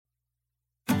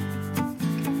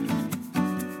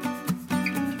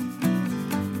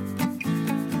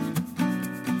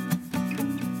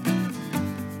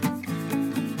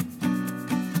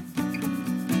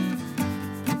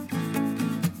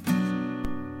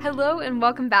Hello and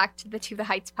welcome back to the To the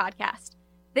Heights podcast.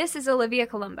 This is Olivia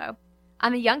Colombo.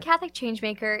 I'm a young Catholic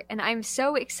changemaker, and I'm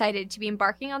so excited to be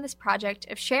embarking on this project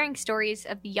of sharing stories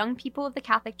of the young people of the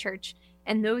Catholic Church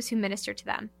and those who minister to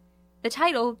them. The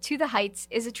title, To the Heights,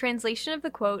 is a translation of the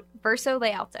quote, Verso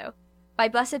le Alto, by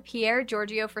Blessed Pier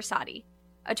Giorgio Frassati,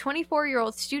 a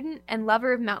 24-year-old student and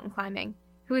lover of mountain climbing,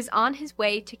 who is on his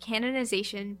way to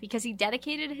canonization because he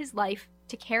dedicated his life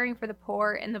to caring for the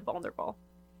poor and the vulnerable.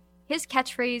 His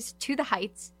catchphrase, To the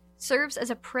Heights, serves as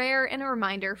a prayer and a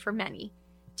reminder for many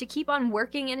to keep on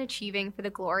working and achieving for the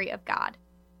glory of God.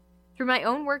 Through my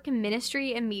own work in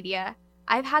ministry and media,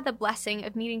 I've had the blessing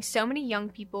of meeting so many young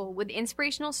people with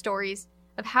inspirational stories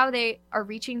of how they are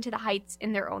reaching to the heights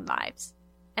in their own lives.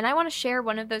 And I want to share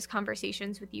one of those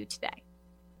conversations with you today.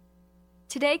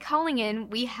 Today, calling in,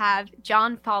 we have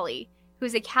John Foley, who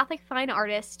is a Catholic fine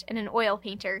artist and an oil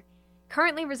painter,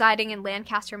 currently residing in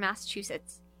Lancaster,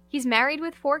 Massachusetts. He's married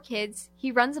with 4 kids,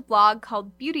 he runs a blog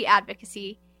called Beauty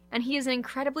Advocacy, and he is an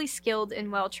incredibly skilled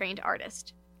and well-trained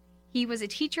artist. He was a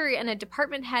teacher and a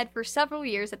department head for several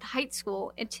years at the Heights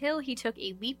School until he took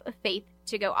a leap of faith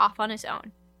to go off on his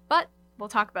own. But we'll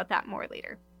talk about that more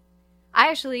later. I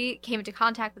actually came into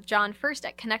contact with John first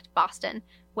at Connect Boston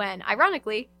when,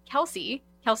 ironically, Kelsey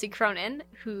Cronin,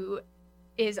 who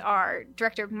is our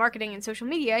director of marketing and social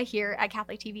media here at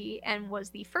Catholic TV and was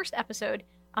the first episode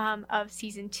of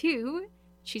season 2,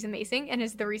 she's amazing and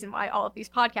is the reason why all of these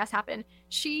podcasts happen.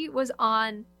 She was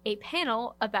on a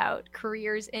panel about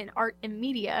careers in art and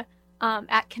media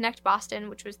at Connect Boston,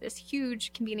 which was this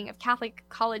huge convening of Catholic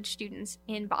college students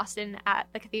in Boston at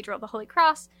the Cathedral of the Holy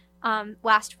Cross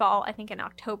last fall, I think in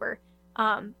October.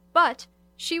 But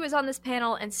she was on this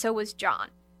panel and so was John.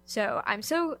 So I'm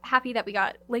so happy that we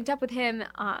got linked up with him.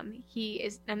 He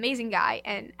is an amazing guy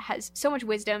and has so much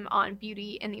wisdom on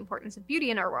beauty and the importance of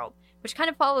beauty in our world, which kind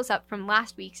of follows up from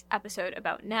last week's episode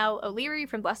about Nell O'Leary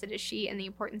from Blessed Is She and the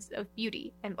importance of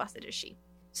beauty and Blessed Is She.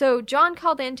 So John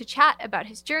called in to chat about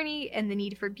his journey and the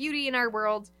need for beauty in our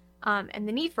world, and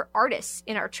the need for artists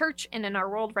in our church and in our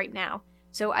world right now.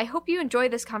 So I hope you enjoy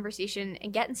this conversation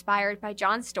and get inspired by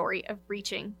John's story of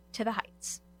reaching to the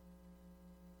heights.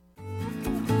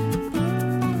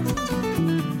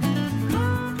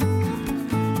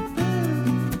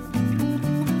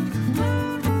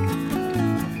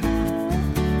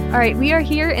 All right, we are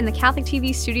here in the Catholic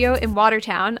TV studio in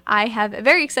Watertown. I have a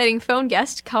very exciting phone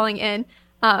guest calling in,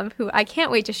 who I can't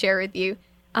wait to share with you.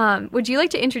 Would you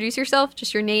like to introduce yourself,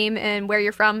 just your name and where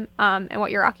you're from, and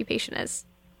what your occupation is?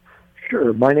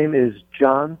 Sure. My name is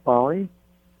John Foley.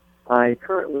 I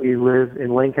currently live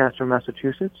in Lancaster,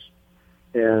 Massachusetts,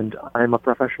 and I'm a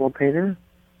professional painter,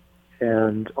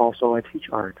 and also I teach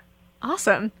art.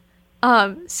 Awesome.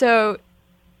 So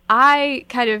I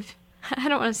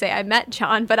don't want to say I met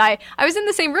John, but I was in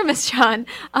the same room as John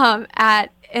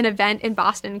at an event in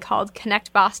Boston called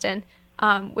Connect Boston,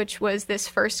 which was this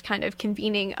first kind of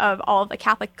convening of all of the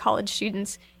Catholic college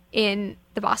students in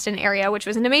the Boston area, which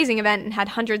was an amazing event and had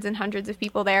hundreds and hundreds of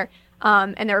people there.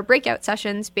 And there were breakout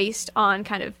sessions based on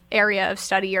kind of area of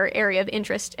study or area of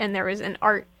interest. And there was an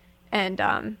art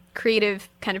and creative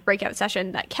kind of breakout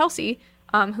session that Kelsey,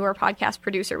 who our podcast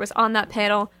producer, was on that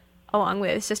panel, along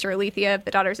with Sister Alethea of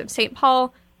the Daughters of St.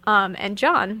 Paul, and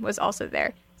John was also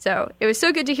there. So it was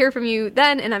so good to hear from you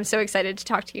then, and I'm so excited to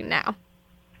talk to you now.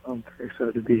 I'm very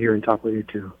excited to be here and talk with you,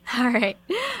 too. All right.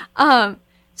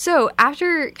 So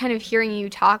after kind of hearing you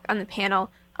talk on the panel,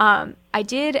 I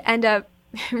did end up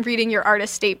reading your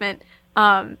artist statement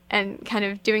and kind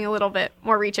of doing a little bit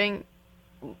more researching,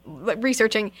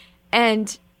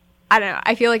 and I don't know,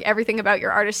 I feel like everything about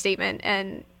your artist statement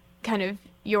and kind of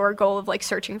your goal of like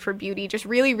searching for beauty just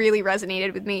really, really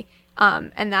resonated with me.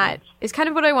 And that is kind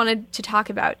of what I wanted to talk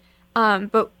about.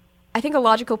 But I think a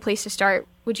logical place to start,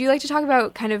 would you like to talk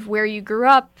about kind of where you grew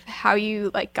up, how you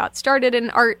like got started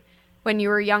in art when you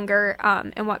were younger,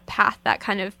 and what path that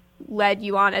kind of led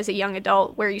you on as a young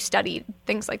adult, where you studied,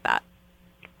 things like that?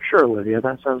 Sure, Olivia,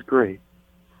 that sounds great.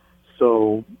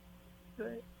 So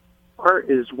art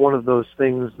is one of those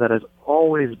things that has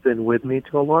always been with me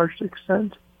to a large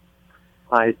extent.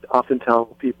 I often tell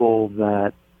people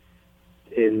that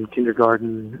in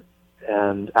kindergarten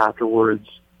and afterwards,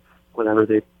 whenever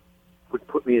they would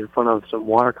put me in front of some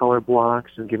watercolor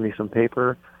blocks and give me some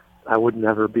paper, I would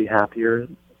never be happier.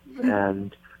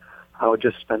 And I would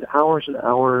just spend hours and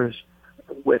hours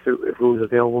if it was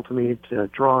available to me to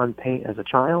draw and paint as a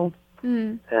child.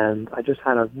 And I just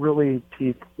had a really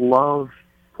deep love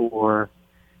for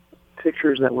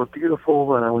pictures that were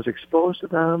beautiful, and I was exposed to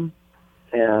them.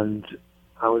 And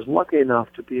I was lucky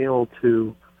enough to be able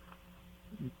to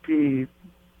be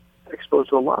exposed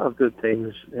to a lot of good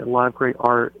things, a lot of great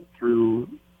art through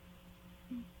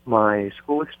my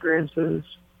school experiences,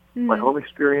 my home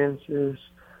experiences,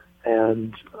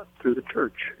 and through the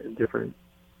church in different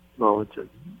moments and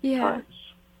times.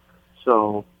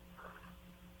 So,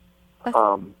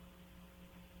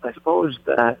 I suppose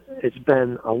that it's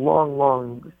been a long,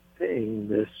 long thing,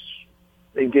 this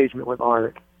engagement with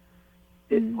art.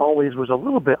 It always was a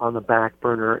little bit on the back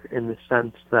burner in the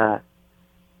sense that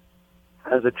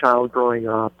as a child growing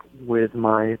up with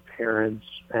my parents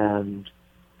and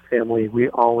family, we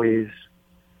always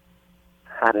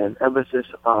had an emphasis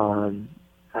on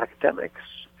academics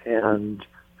and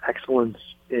excellence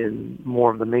in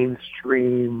more of the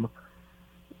mainstream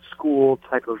school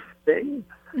type of thing,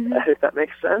 if that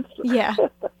makes sense. Yeah.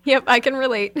 Yep, I can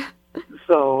relate.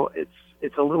 So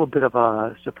it's a little bit of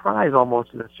a surprise almost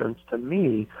in a sense to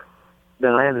me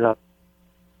that I ended up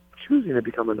choosing to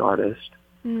become an artist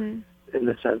in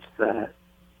the sense that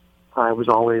I was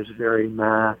always very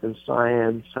math and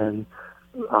science and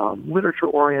literature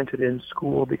oriented in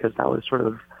school because that was sort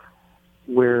of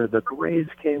where the grades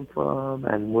came from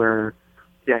and where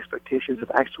the expectations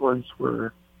of excellence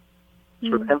were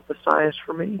sort of emphasized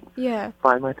for me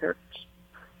by my parents.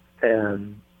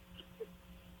 And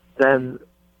then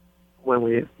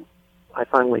when I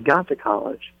finally got to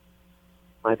college,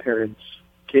 my parents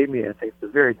gave me, I think, the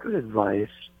very good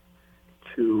advice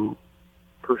to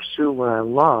pursue what I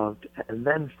loved and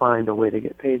then find a way to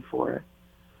get paid for it,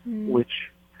 which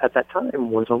at that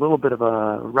time was a little bit of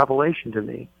a revelation to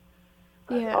me.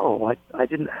 I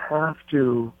didn't have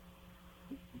to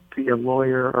be a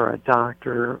lawyer or a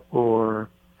doctor or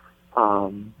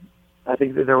I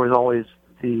think that there was always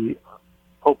the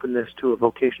openness to a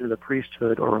vocation of the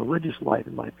priesthood or religious life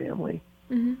in my family.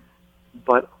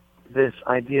 But this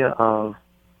idea of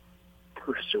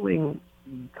pursuing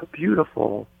the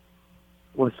beautiful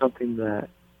was something that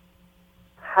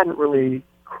hadn't really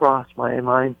crossed my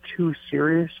mind too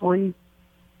seriously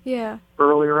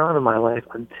earlier on in my life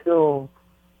until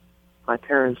my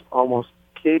parents almost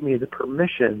gave me the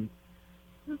permission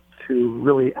to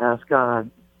really ask God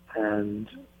and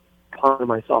ponder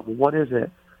myself, what is it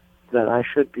that I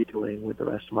should be doing with the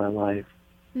rest of my life?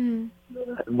 And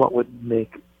what would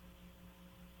make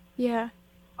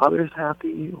others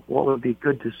happy? What would be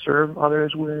good to serve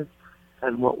others with?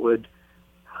 And what would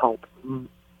help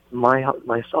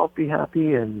myself be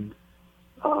happy and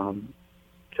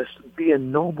just be a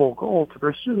noble goal to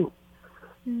pursue?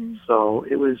 So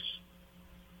it was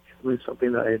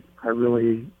something that I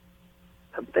really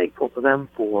am thankful to them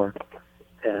for,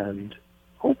 and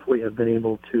hopefully have been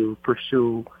able to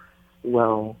pursue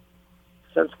well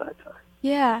since that time.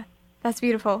 Yeah, that's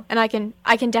beautiful, and I can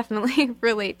definitely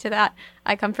relate to that.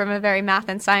 I come from a very math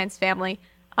and science family,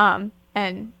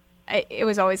 and it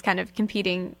was always kind of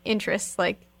competing interests,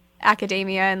 like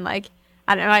academia and like,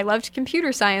 I don't know, I loved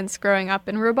computer science growing up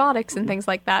and robotics and things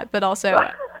like that, but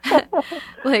also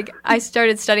like I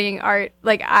started studying art,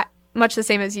 like much the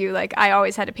same as you, like I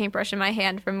always had a paintbrush in my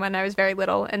hand from when I was very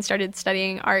little and started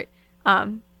studying art. I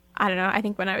don't know, I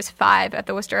think when I was 5 at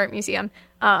the Worcester Art Museum.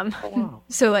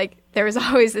 So like there was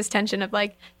always this tension of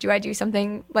like, do I do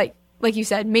something like you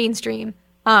said, mainstream,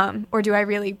 or do I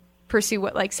really pursue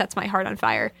what like sets my heart on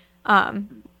fire,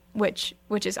 which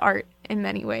is art in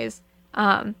many ways.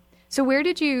 So where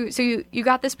did you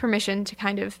got this permission to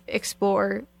kind of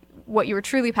explore what you were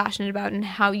truly passionate about and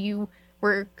how you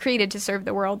were created to serve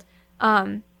the world.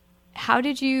 Where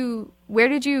did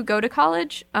you go to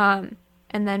college?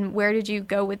 And then where did you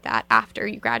go with that after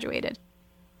you graduated?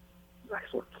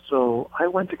 Excellent. So I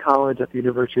went to college at the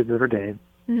University of Notre Dame,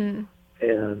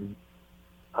 and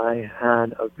I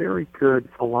had a very good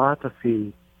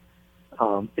philosophy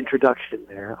introduction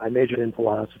there. I majored in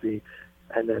philosophy,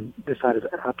 and then decided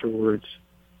afterwards,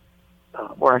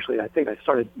 or actually I think I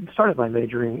started by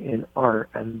majoring in art,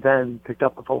 and then picked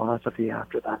up a philosophy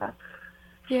after that.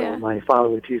 So my father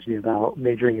would tease me about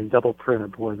majoring in double print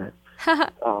employment.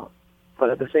 But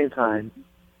at the same time,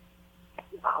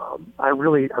 I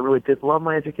really did love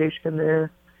my education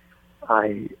there.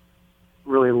 I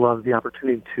really loved the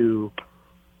opportunity to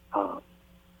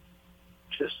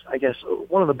I guess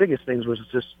one of the biggest things was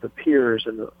just the peers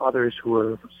and the others who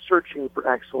were searching for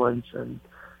excellence and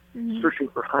searching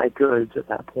for high goods at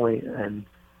that point. And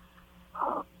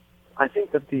I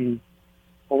think that the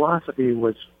philosophy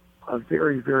was a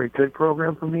very, very good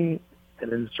program for me,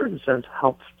 and in a certain sense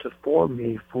helped to form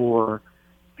me for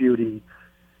beauty,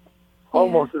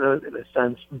 almost in a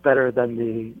sense better than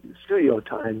the studio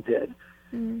time did,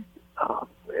 in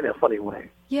a funny way.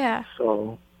 Yeah.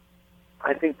 So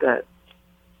I think that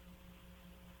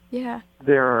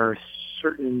there are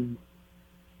certain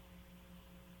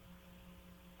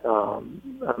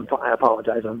I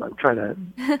apologize. I'm trying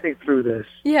to think through this.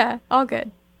 Yeah, all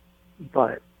good.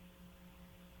 But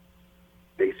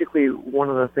basically, one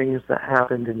of the things that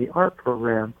happened in the art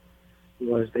program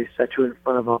was they set you in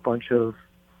front of a bunch of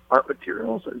art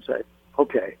materials and said,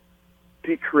 okay,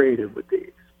 be creative with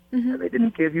these. Mm-hmm. And they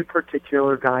didn't give you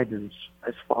particular guidance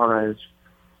as far as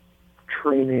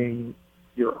training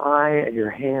your eye and your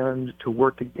hand to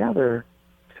work together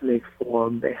to make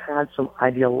form. They had some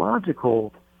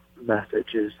ideological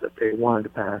messages that they wanted to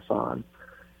pass on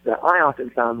that I often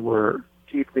found were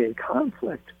deeply in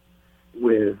conflict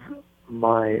with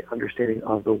my understanding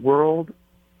of the world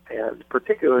and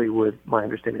particularly with my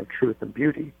understanding of truth and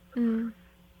beauty. Mm.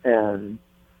 And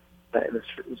that in a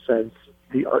certain sense,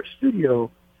 the art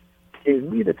studio gave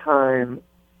me the time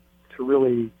to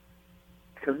really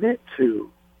commit to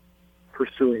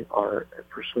pursuing art and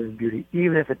pursuing beauty,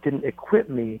 even if it didn't equip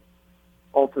me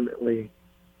ultimately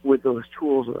with those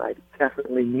tools that I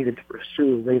definitely needed to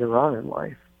pursue later on in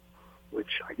life,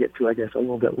 which I get to, I guess, a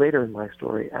little bit later in my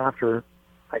story. After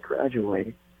I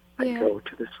graduate, I go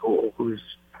to the school whose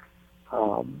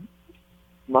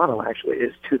motto actually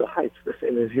is "To the Heights," the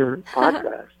same as your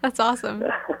podcast. That's awesome.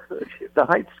 The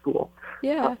Heights School,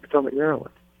 Potomac,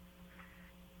 Maryland.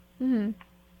 Mm-hmm.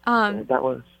 And that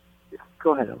was. Yeah,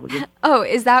 go ahead, Emily. Oh,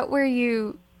 is that where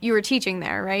you were teaching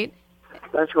there, right?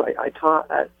 That's right. I taught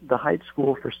at the Heights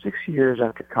School for 6 years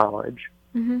after college,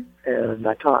 mm-hmm. and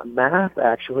I taught math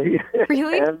actually,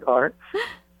 really, and art.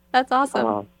 That's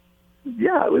awesome.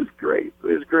 Yeah, it was great. It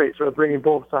was great. Sort of bringing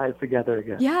both sides together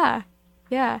again. Yeah.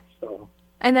 So,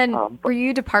 and then, were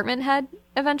you department head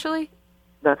eventually?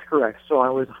 That's correct. So I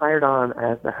was hired on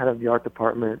as the head of the art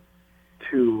department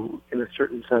to, in a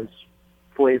certain sense,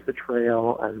 blaze the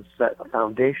trail and set a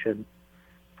foundation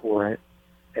for it.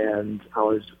 And I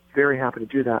was very happy to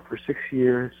do that for 6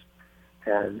 years.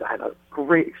 And I had a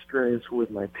great experience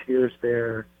with my peers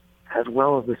there, as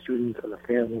well as the students and the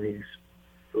families.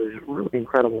 It was really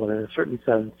incredible, and in a certain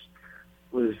sense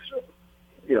was,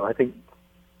 I think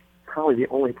probably the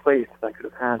only place that I could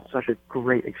have had such a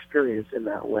great experience in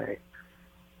that way.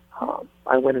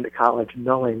 I went into college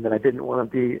knowing that I didn't want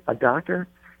to be a doctor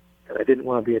and I didn't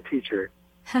want to be a teacher.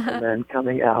 And then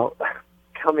coming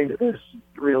to this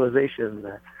realization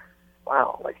that,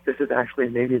 wow, like this is actually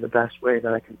maybe the best way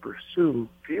that I can pursue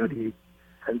beauty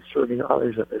and serving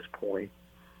others at this point.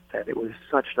 And it was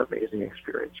such an amazing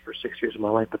experience for 6 years of my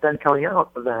life. But then coming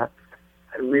out of that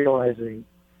and realizing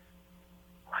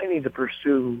I need to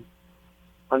pursue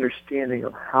understanding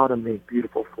of how to make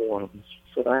beautiful forms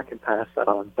so that I can pass that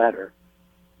on better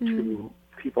to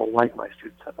people like my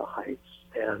students at the Heights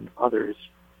and others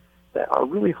that are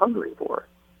really hungry for it.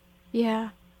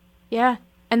 Yeah.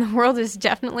 And the world is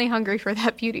definitely hungry for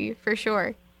that beauty, for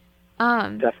sure.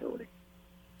 Definitely.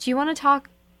 Do you want to talk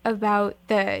about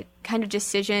the kind of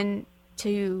decision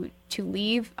to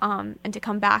leave and to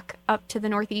come back up to the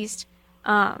Northeast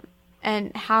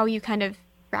and how you kind of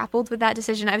grappled with that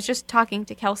decision? I was just talking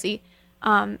to Kelsey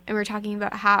and we were talking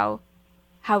about how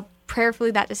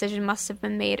prayerfully that decision must have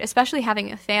been made, especially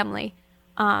having a family,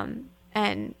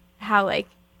 and how, like,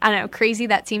 I don't know, crazy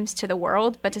that seems to the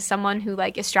world, but to someone who,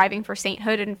 like, is striving for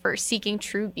sainthood and for seeking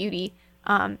true beauty,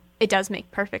 it does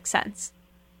make perfect sense.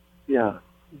 Yeah,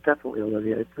 definitely,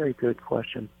 Olivia. It's a very good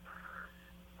question.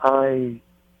 I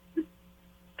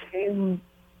came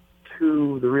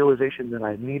to the realization that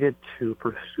I needed to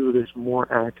pursue this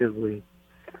more actively,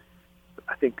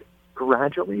 I think,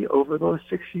 gradually over those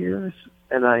 6 years.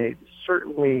 And I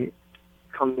certainly,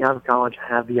 coming out of college,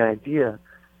 had the idea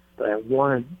that I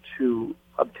wanted to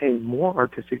obtain more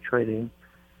artistic training,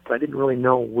 but I didn't really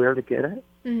know where to get it.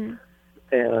 Mm-hmm.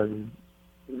 And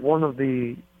one of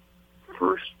the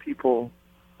first people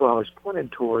who I was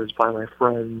pointed towards by my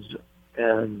friends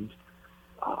and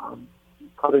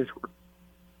others who were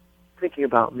thinking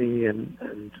about me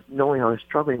and knowing I was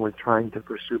struggling with trying to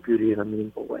pursue beauty in a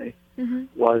meaningful way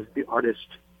was the artist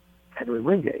Henry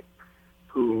Wingate,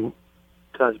 who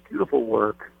does beautiful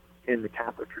work in the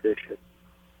Catholic tradition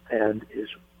and is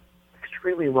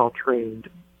extremely well trained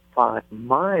by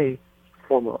my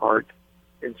former art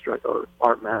instructor, or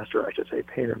art master, I should say,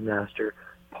 painter master,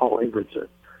 Paul Ingridson,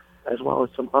 as well as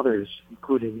some others,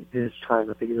 including his time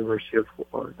at the University of,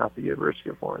 or not the University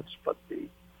of Florence, but the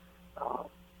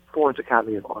Florence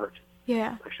Academy of Art,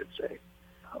 I should say,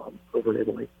 over in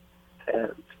Italy.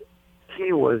 And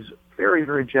he was very,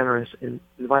 very generous in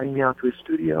inviting me out to his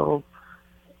studio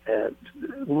and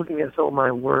looking at some of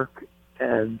my work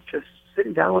and just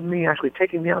sitting down with me, actually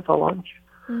taking me out to lunch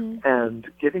and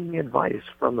giving me advice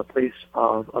from the place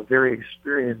of a very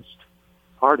experienced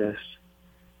artist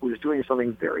who was doing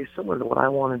something very similar to what I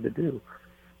wanted to do.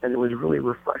 and it was really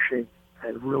refreshing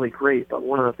and really great. But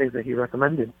one of the things that he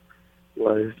recommended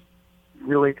was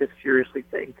really to seriously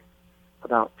think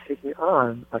about taking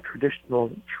on a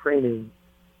traditional training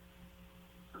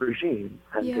regime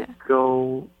and to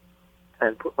go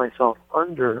and put myself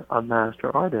under a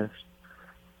master artist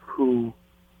who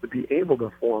would be able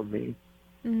to form me,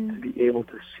 to be able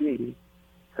to see,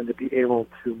 and to be able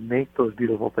to make those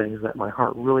beautiful things that my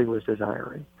heart really was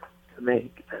desiring to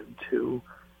make, and to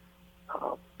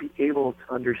be able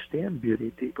to understand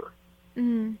beauty deeper.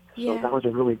 So that was a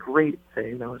really great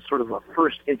thing. That was sort of a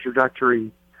first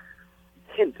introductory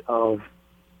hint of,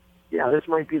 this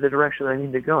might be the direction I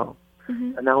need to go.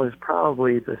 And that was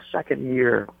probably the second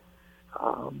year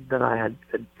that I had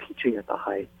been teaching at the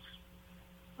Heights.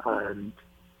 And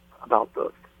about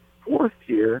the fourth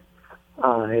year,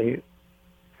 I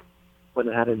went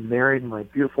ahead and married my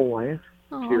beautiful wife,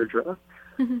 Deirdre.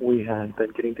 We had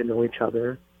been getting to know each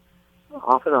other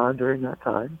off and on during that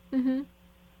time.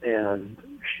 And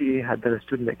she had been a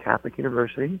student at Catholic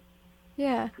University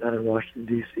down in Washington,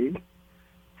 D.C.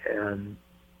 And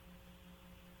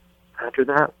after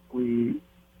that, we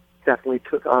definitely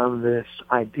took on this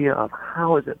idea of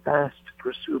how is it best to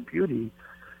pursue beauty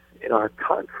in our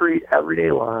concrete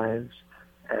everyday lives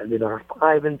and in our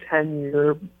 5 and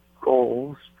 10-year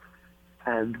goals.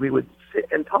 And we would sit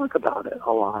and talk about it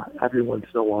a lot every once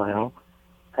in a while.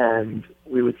 And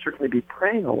we would certainly be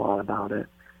praying a lot about it.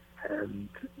 And,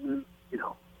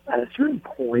 at a certain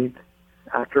point,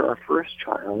 after our first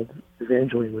child,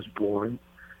 Evangeline, was born,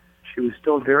 she was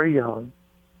still very young.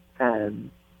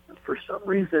 And for some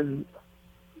reason,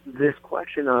 this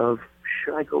question of,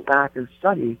 should I go back and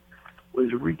study,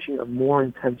 was reaching a more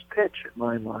intense pitch in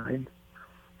my mind.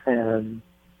 And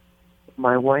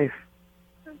my wife,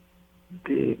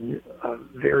 being a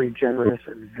very generous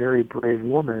and very brave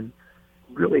woman,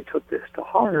 really took this to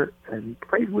heart and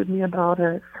prayed with me about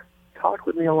it, talked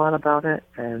with me a lot about it,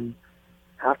 and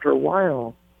after a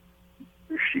while,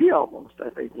 she almost, I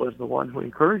think, was the one who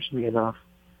encouraged me enough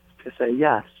to say,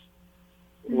 yes,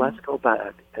 let's go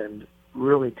back and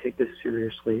really take this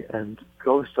seriously and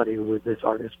go study with this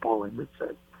artist, Paul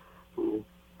Ingridson, who,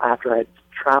 after I had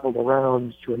traveled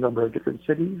around to a number of different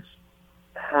cities,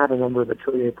 had a number of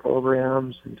atelier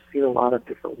programs and seen a lot of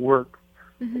different work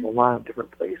from a lot of different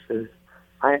places,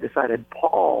 I had decided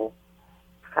Paul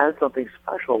had something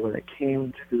special when it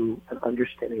came to an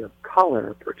understanding of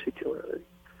color particularly.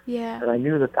 And I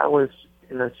knew that that was,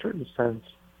 in a certain sense,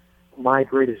 my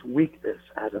greatest weakness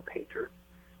as a painter.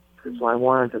 And so I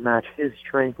wanted to match his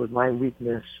strength with my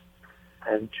weakness,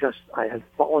 and I had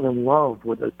fallen in love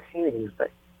with the paintings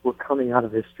that were coming out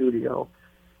of his studio,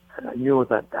 and I knew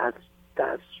that that's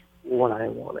what I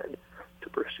wanted to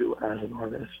pursue as an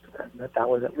artist, and that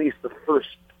was at least the first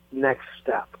next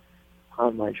step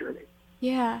on my journey.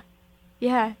 Yeah,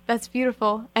 that's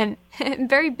beautiful and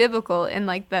very biblical in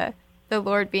like the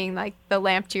Lord being like the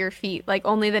lamp to your feet, like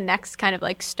only the next kind of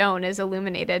like stone is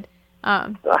illuminated.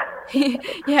 Definitely.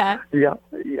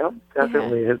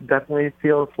 It definitely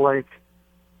feels like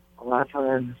a lot of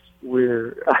times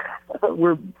we're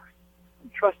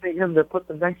trusting him to put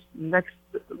the next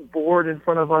board in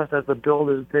front of us as the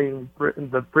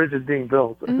bridge is being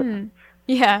built.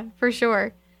 Yeah, for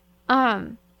sure.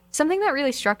 Something that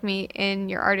really struck me in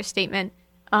your artist statement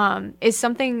is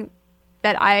something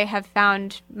that I have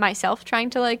found myself trying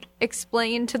to like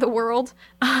explain to the world,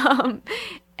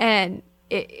 and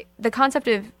the concept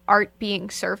of art being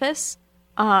service,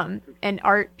 and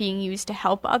art being used to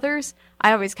help others.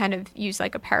 I always kind of use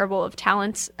like a parable of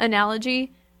talents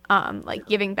analogy, like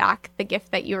giving back the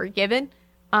gift that you were given.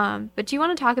 But do you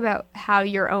want to talk about how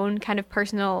your own kind of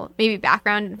personal maybe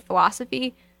background and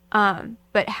philosophy,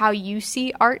 but how you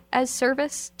see art as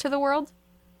service to the world?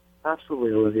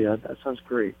 Absolutely, Olivia. That sounds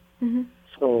great.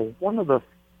 So one of the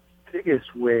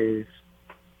biggest ways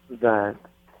that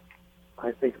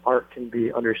I think art can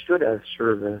be understood as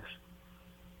service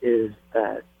is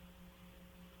that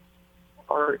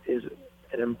art is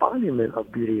an embodiment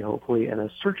of beauty, hopefully, and a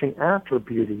searching after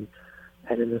beauty.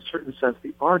 And in a certain sense,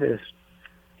 the artist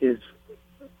is,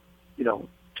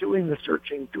 doing the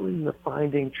searching, doing the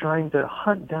finding, trying to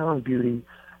hunt down beauty,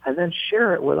 and then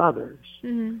share it with others.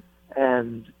 And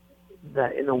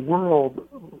that in a world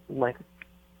like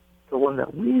the one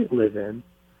that we live in,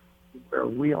 where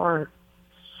we are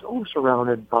so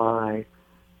surrounded by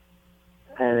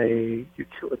a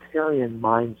utilitarian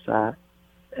mindset,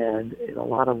 and in a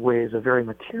lot of ways a very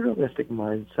materialistic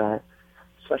mindset,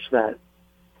 such that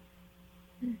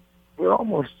we're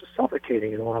almost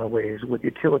suffocating in a lot of ways with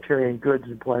utilitarian goods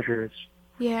and pleasures.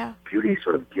 Yeah. Beauty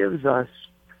sort of gives us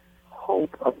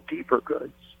hope of deeper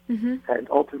goods. And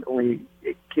ultimately,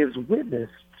 it gives witness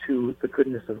to the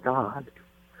goodness of God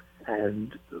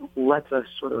and lets us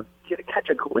sort of catch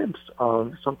a glimpse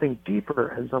of something deeper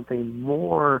and something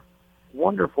more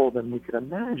wonderful than we could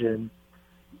imagine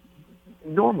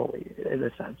normally, in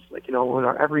a sense. Like, in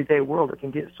our everyday world, it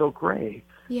can get so gray.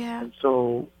 Yeah. And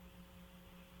so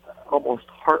almost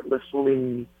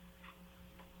heartlessly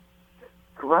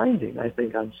grinding, I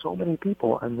think, on so many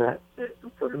people, and that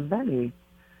for many,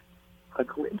 a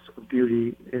glimpse of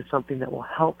beauty is something that will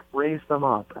help raise them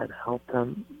up and help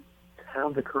them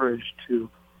have the courage to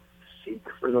seek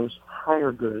for those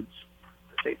higher goods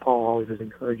that St. Paul always is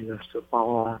encouraging us to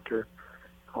follow after,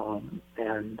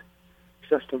 and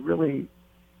just to really,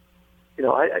 in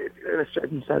a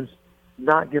certain sense,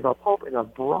 not give up hope in a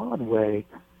broad way.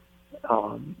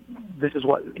 This is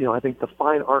what, I think the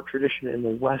fine art tradition in the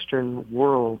Western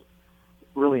world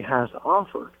really has to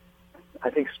offer. I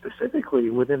think specifically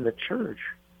within the church,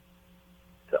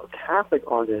 the Catholic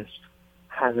artist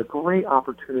has a great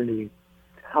opportunity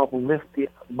to help lift the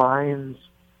minds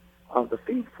of the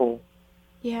faithful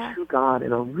to God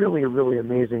in a really, really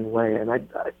amazing way. And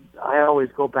I always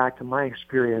go back to my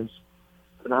experience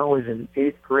when I was in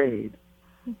 8th grade.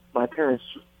 My parents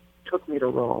took me to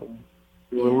Rome.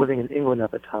 We were living in England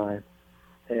at the time,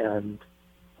 and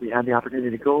we had the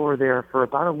opportunity to go over there for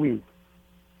about a week,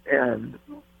 and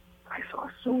I saw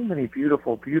so many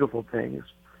beautiful, beautiful things.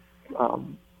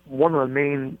 One of the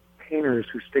main painters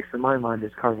who sticks in my mind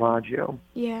is Caravaggio.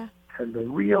 Yeah. And the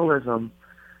realism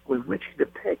with which he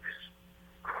depicts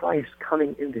Christ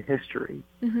coming into history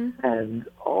and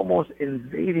almost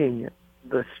invading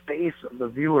the space of the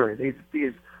viewer.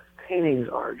 These paintings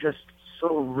are just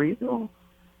so real,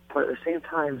 but at the same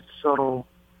time so,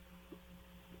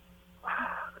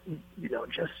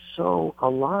 just so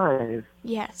alive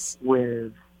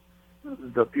with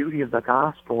the beauty of the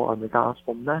gospel and the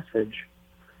gospel message,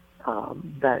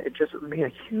 that it just made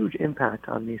a huge impact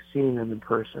on me seeing them in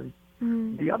person.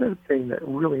 The other thing that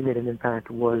really made an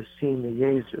impact was seeing the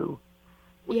Jesu,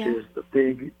 which is the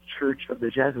big church of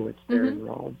the Jesuits there in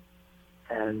Rome.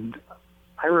 And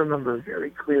I remember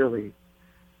very clearly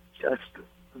just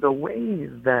the way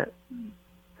that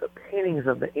the paintings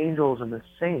of the angels and the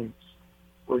saints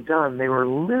were done. They were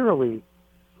literally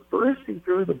bursting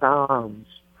through the bounds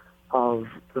of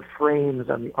the frames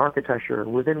and the architecture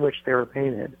within which they were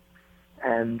painted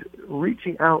and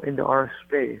reaching out into our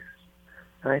space.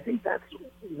 And I think that's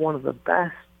one of the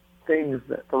best things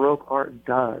that Baroque art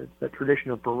does, the tradition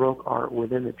of Baroque art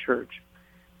within the church,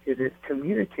 is it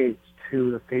communicates to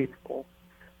the faithful,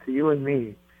 to you and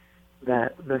me,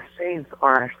 that the saints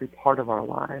are actually part of our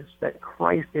lives, that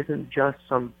Christ isn't just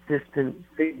some distant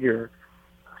figure,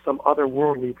 some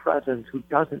otherworldly presence who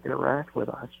doesn't interact with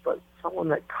us, but someone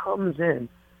that comes in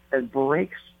and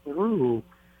breaks through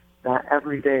that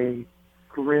everyday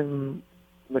grim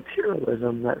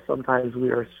materialism that sometimes we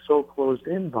are so closed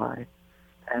in by,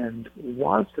 and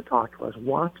wants to talk to us,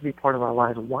 wants to be part of our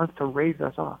lives, wants to raise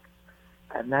us up.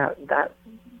 And that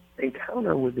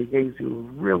encounter with the Jesu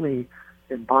really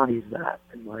embodies that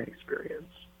in my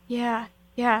experience. Yeah,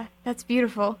 that's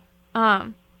beautiful.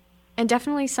 And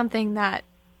definitely something that,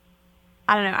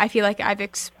 I don't know, I feel like I've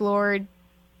explored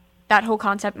that whole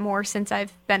concept more since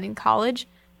I've been in college.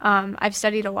 I've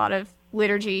studied a lot of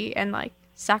liturgy and like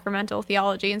sacramental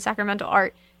theology and sacramental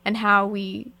art, and how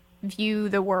we view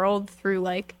the world through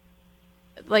like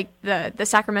the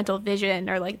sacramental vision,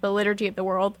 or like the liturgy of the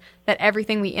world, that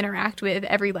everything we interact with,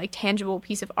 every like tangible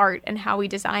piece of art, and how we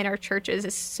design our churches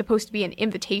is supposed to be an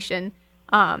invitation.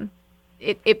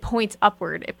 It points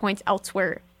upward, it points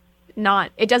elsewhere,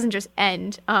 it doesn't just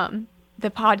end.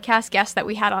 The podcast guest that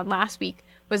we had on last week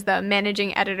was the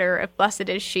managing editor of Blessed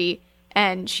Is She,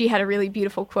 and she had a really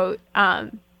beautiful quote,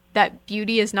 that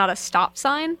beauty is not a stop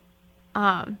sign,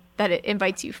 that it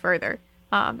invites you further.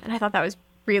 And I thought that was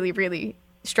really, really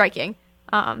striking.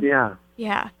 Yeah,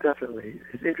 definitely.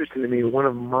 It's interesting to me. One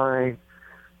of my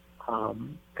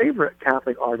favorite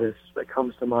Catholic artists that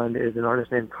comes to mind is an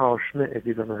artist named Carl Schmidt, if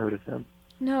you've ever heard of him.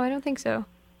 No, I don't think so.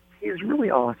 He's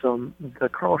really awesome. The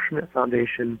Carl Schmidt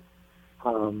Foundation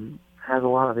has a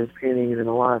lot of his paintings and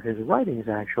a lot of his writings,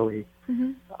 actually.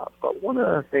 But one of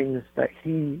the things that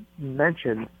he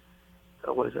mentioned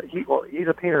was that he's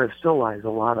a painter of still lifes. A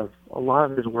lot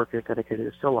of his work is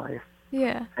dedicated to still life.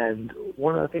 Yeah. And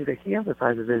one of the things that he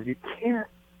emphasizes is you can't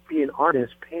be an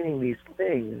artist painting these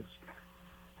things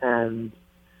and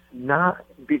not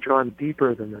be drawn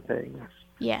deeper than the things.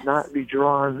 Yes. Not be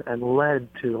drawn and led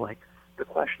to like the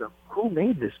question of who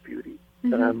made this beauty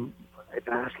that I'm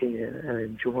basking in and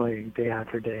enjoying day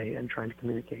after day and trying to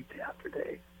communicate day after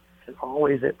day. and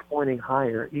always it pointing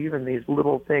higher, even these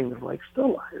little things like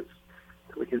still lifes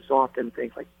that we can so often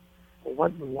think like, well,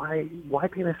 why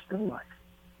paint a still life?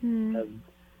 And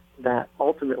that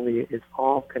ultimately is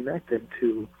all connected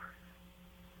to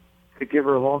the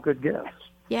giver of all good gifts.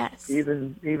 Yes.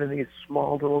 Even these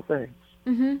small little things.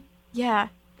 Mm-hmm. Yeah,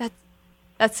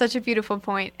 that's such a beautiful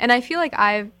point. And I feel like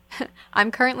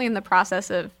I'm currently in the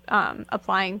process of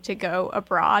applying to go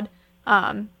abroad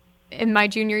in my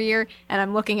junior year, and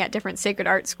I'm looking at different sacred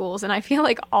art schools. And I feel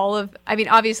like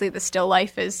obviously the still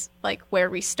life is like where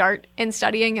we start in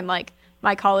studying, and like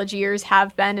my college years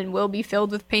have been and will be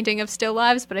filled with painting of still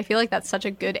lives. But I feel like that's such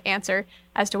a good answer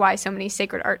as to why so many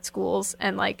sacred art schools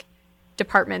and like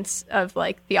departments of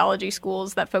like theology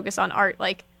schools that focus on art,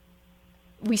 like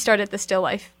we start at the still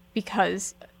life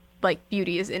because like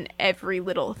beauty is in every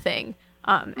little thing,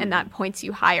 and that points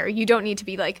you higher. You don't need to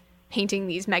be like painting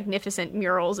these magnificent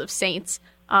murals of saints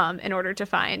in order to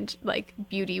find like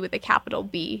beauty with a capital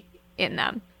B in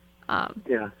them.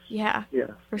 Yes. Yeah,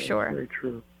 for sure. Very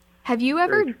true. Have you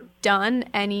ever done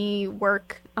any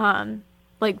work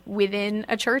like within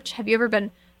a church? Have you ever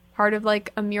been part of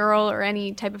like a mural or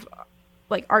any type of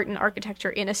like art and architecture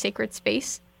in a sacred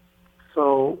space?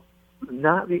 So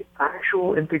not the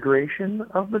actual integration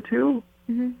of the two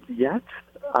yet.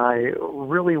 I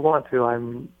really want to.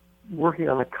 I'm working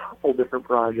on a couple different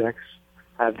projects.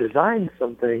 I've designed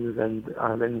some things, and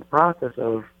I'm in the process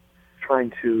of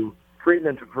trying to bring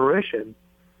them to fruition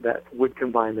that would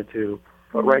combine the two.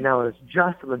 But right now it's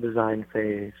just in the design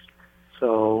phase.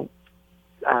 So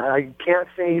I can't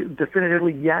say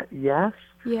definitively yet yes.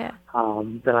 Yeah.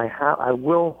 That I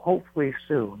will hopefully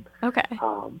soon. Okay.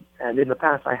 And in the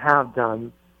past I have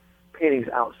done paintings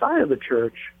outside of the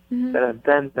church that have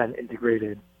then been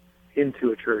integrated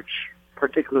into a church.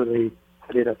 Particularly,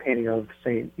 I did a painting of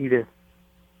St. Edith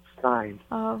Stein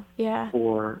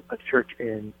for a church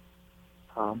in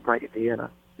Brighton, Indiana.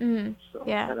 So,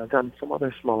 and I've done some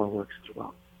other smaller works as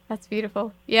well. That's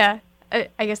beautiful. Yeah,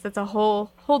 I guess that's a whole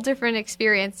different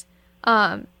experience.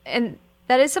 And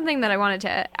that is something that I wanted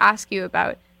to ask you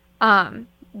about.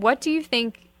 What do you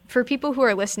think, for people who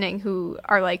are listening who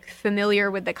are like familiar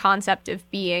with the concept of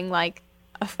being like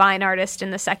a fine artist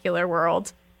in the secular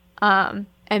world,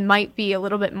 and might be a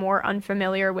little bit more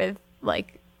unfamiliar with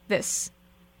like this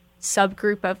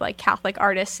subgroup of like Catholic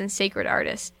artists and sacred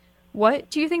artists, what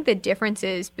do you think the difference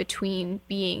is between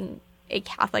being a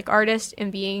Catholic artist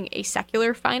and being a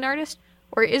secular fine artist?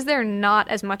 Or is there not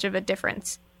as much of a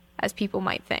difference as people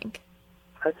might think?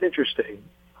 That's interesting.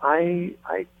 I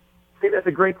think that's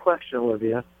a great question,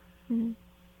 Olivia.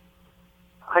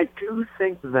 I do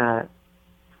think that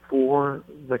for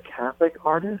the Catholic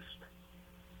artist,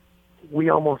 we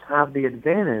almost have the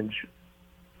advantage,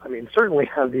 certainly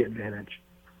have the advantage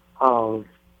of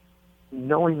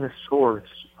knowing the source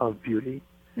of beauty,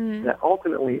 that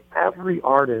ultimately every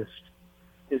artist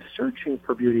is searching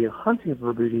for beauty and hunting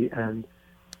for beauty, and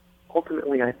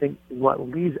ultimately I think what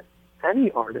leads any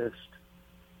artist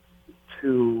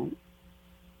to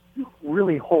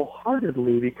really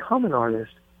wholeheartedly become an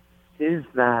artist is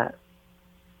that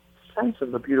sense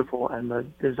of the beautiful and the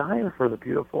desire for the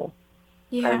beautiful.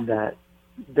 And that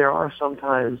there are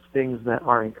sometimes things that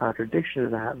are in contradiction to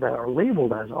that are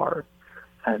labeled as art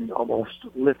and almost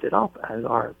lifted up as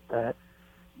art that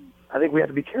I think we have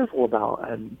to be careful about.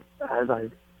 And as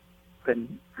I've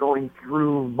been going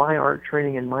through my art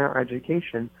training and my art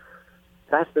education,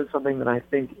 that's been something that I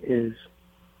think is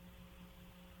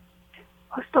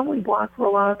a stumbling block for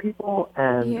a lot of people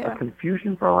and a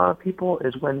confusion for a lot of people,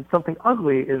 is when something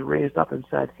ugly is raised up and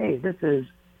said, hey, this is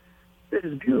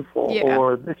beautiful,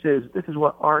 or this is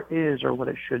what art is, or what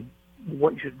you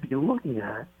should be looking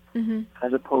at,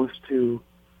 as opposed to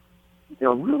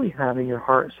really having your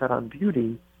heart set on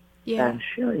beauty and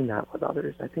sharing that with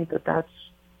others. I think that that's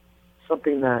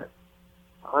something that,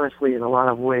 honestly, in a lot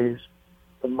of ways,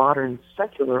 the modern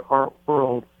secular art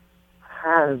world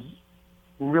has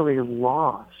really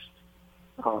lost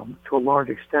to a large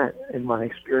extent in my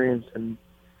experience and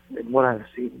in what I've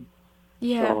seen.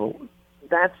 So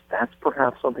that's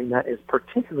perhaps something that is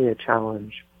particularly a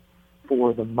challenge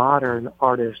for the modern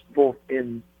artist, both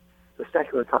in the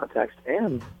secular context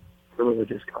and the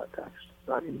religious context.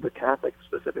 The Catholic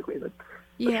specifically, the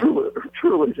true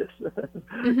religious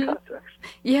context.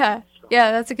 Yeah,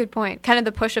 that's a good point. Kind of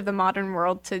the push of the modern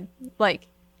world to, like,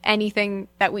 anything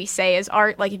that we say is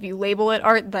art. Like, if you label it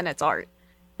art, then it's art.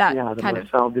 That the kind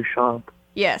Marcel Duchamp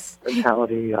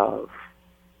mentality of,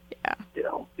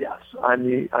 yes, I'm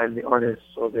the artist,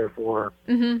 so therefore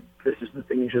this is the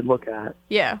thing you should look at.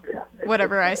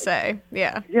 Whatever I say.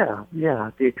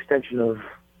 The extension of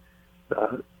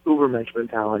Ubermensch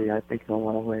mentality, I think, in a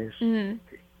lot of ways. Mm.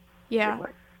 Yeah.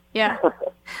 Yeah.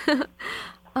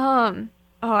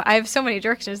 I have so many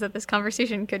directions that this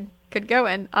conversation could go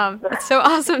in. It's so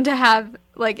awesome to have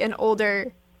like an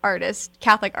older artist,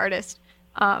 Catholic artist,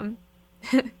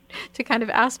 to kind of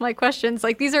ask my questions.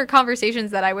 Like, these are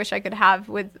conversations that I wish I could have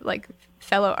with like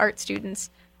fellow art students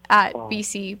at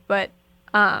BC, but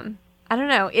I don't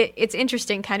know. It's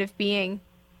interesting kind of being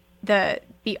the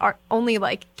only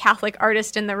like Catholic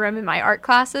artist in the room in my art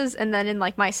classes, and then in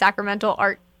like my sacramental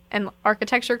art and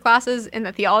architecture classes in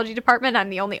the theology department, I'm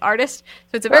the only artist.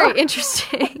 So it's a very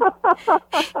interesting.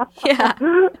 Yeah.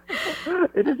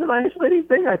 It is an isolating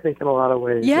thing, I think, in a lot of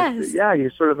ways. Yes. Yeah, you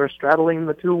sort of are straddling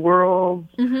the two worlds,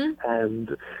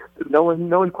 and no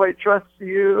one quite trusts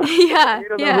you. Yeah. You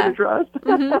don't know who to trust.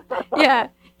 Yeah.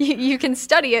 You can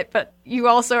study it, but you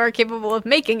also are capable of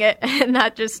making it, and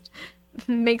that just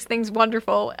makes things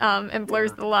wonderful and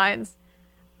blurs the lines.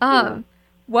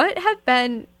 What have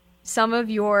been some of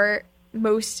your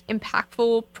most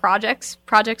impactful projects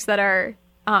that are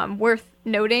worth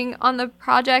noting on the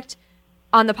podcast,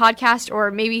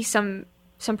 or maybe some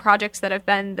projects that have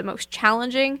been the most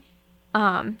challenging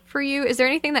for you? Is there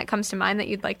anything that comes to mind that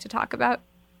you'd like to talk about?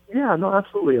 Yeah, no,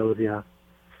 absolutely, Olivia.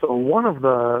 So one of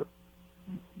the,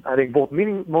 I think, both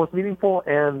most meaningful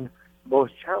and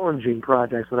most challenging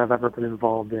projects that I've ever been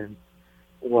involved in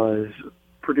was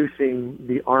producing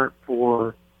the art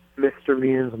for Mr.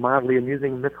 Meehan's Mildly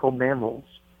Amusing Mythical Mammals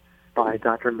by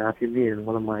Dr. Matthew Meehan,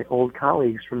 one of my old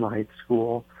colleagues from the Heights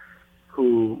School,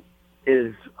 who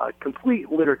is a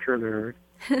complete literature nerd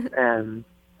and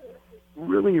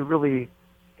really, really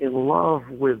in love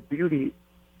with beauty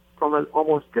from an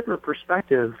almost different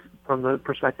perspective, from the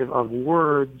perspective of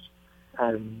words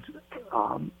and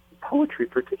poetry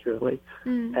particularly.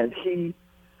 And he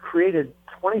created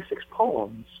 26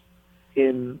 poems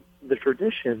in the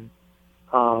tradition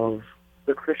of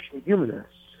the Christian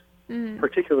humanists,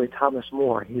 particularly Thomas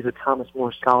More. He's a Thomas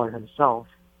More scholar himself.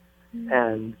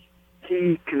 And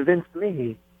he convinced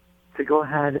me to go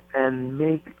ahead and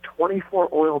make 24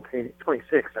 oil paintings,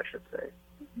 26 I should say,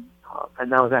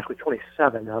 and that was actually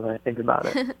 27 now that I think about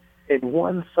it, in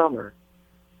one summer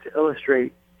to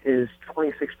illustrate his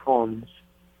 26 poems,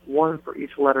 one for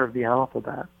each letter of the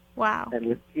alphabet. Wow. And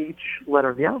with each letter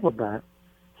of the alphabet,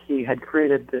 he had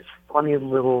created this funny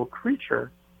little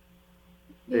creature,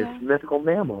 this mythical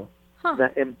mammal,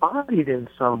 that embodied in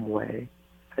some way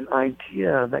an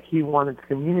idea that he wanted to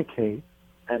communicate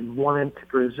and wanted to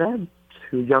present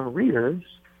to young readers,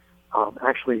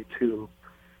 actually to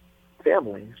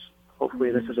families.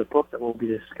 Hopefully this is a book that will be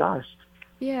discussed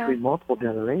between multiple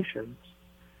generations,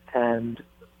 and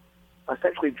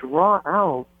essentially draw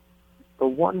out the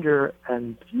wonder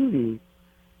and beauty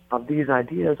of these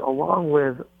ideas, along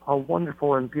with a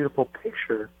wonderful and beautiful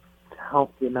picture to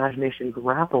help the imagination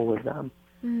grapple with them.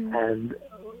 And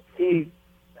he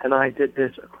and I did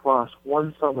this across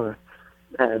one summer,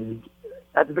 and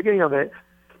at the beginning of it,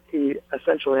 he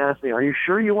essentially asked me, "Are you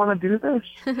sure you want to do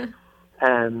this?"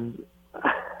 And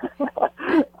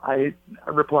I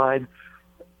replied,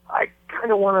 "I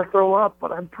kind of want to throw up,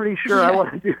 but I'm pretty sure I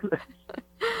want to do this."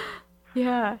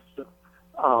 Yeah. So,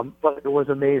 but it was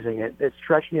amazing. It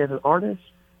stretched me as an artist,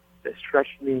 it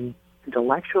stretched me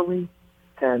intellectually,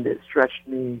 and it stretched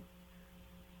me,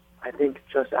 I think,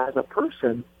 just as a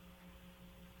person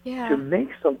to make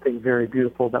something very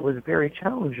beautiful that was very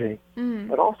challenging,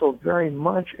 but also very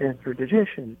much in the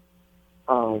tradition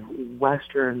of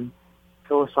Western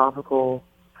philosophical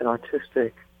and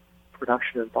artistic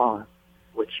production and thought,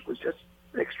 which was just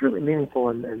extremely meaningful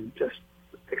and just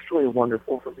extremely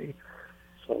wonderful for me.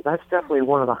 So that's definitely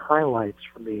one of the highlights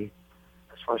for me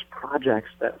as far as projects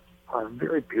that are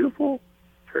very beautiful,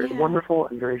 very wonderful,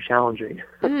 and very challenging.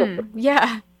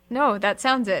 Yeah. No, that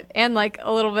sounds it. And like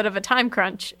a little bit of a time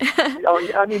crunch. Oh,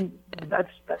 yeah, I mean, that's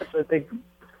I think,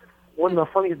 one of the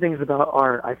funny things about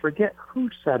art. I forget who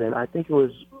said it. I think it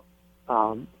was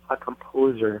a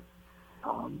composer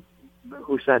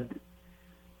who said,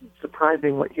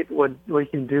 surprising what you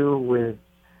can do with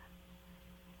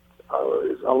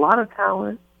a lot of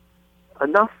talent,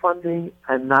 enough funding,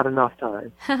 and not enough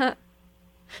time.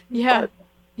 Yeah. But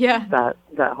yeah.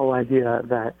 That whole idea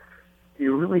that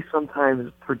you really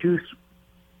sometimes produce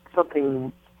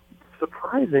something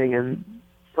surprising and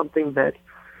something that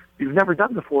you've never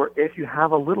done before if you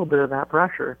have a little bit of that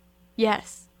pressure.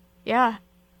 Yes. Yeah.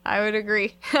 I would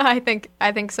agree. I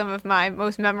think some of my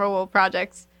most memorable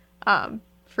projects,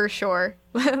 for sure,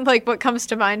 like what comes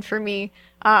to mind for me,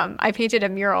 I painted a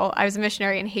mural. I was a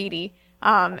missionary in Haiti,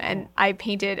 and I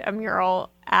painted a mural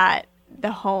at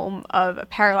the home of a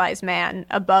paralyzed man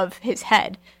above his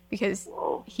head. because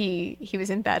Whoa. he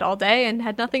was in bed all day and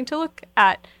had nothing to look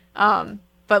at.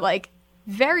 But like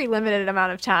very limited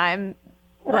amount of time,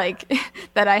 like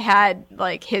that I had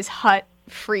like his hut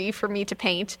free for me to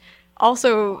paint.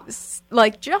 Also,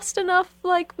 like just enough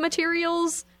like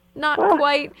materials, not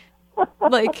quite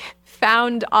like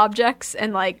found objects,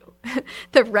 and like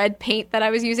the red paint that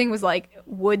I was using was like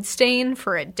wood stain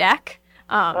for a deck.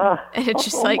 And it's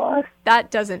just like,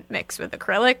 that doesn't mix with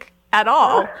acrylic at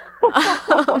all.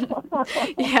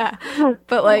 Yeah.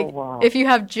 But like, if you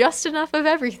have just enough of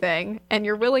everything and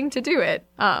you're willing to do it,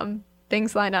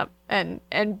 things line up,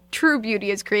 and true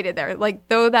beauty is created there. Like,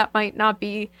 though that might not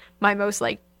be my most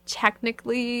like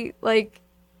technically, like,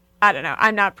 I don't know,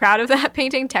 I'm not proud of that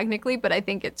painting technically, but I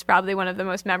think it's probably one of the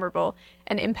most memorable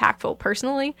and impactful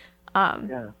personally.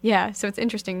 Yeah, so it's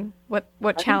interesting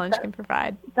what challenge can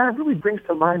provide. That really brings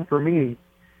to mind for me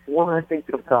one, I think,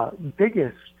 of the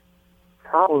biggest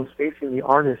problems facing the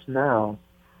artist now.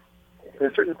 In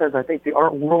a certain sense, I think the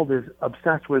art world is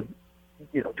obsessed with,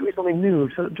 doing something new,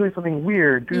 doing something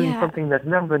weird, doing something that's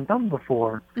never been done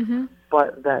before. Mm-hmm.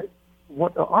 But that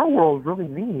what the art world really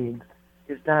needs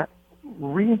is that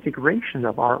reintegration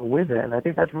of art with it. And I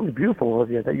think that's really beautiful,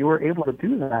 Olivia, that you were able to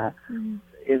do that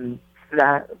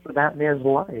for that man's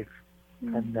life,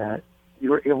 and that you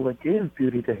were able to give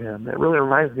beauty to him. It really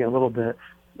reminds me a little bit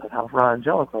of how Fra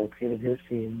Angelico painted his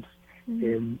scenes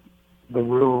in the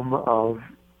room of,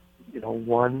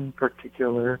 one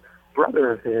particular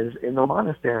brother of his in the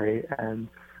monastery, and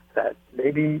that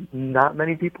maybe not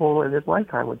many people in his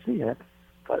lifetime would see it,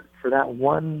 but for that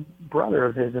one brother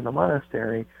of his in the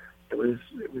monastery, it was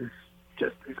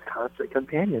just his constant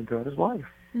companion throughout his life.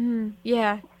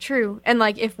 Yeah, true. And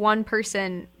like, if one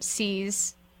person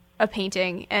sees a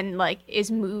painting and like is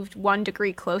moved 1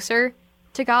 degree closer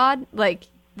to God, like,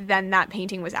 then that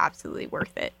painting was absolutely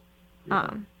worth it.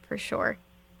 For sure.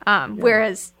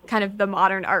 Whereas kind of the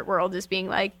modern art world is being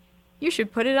like, you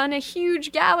should put it on a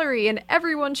huge gallery and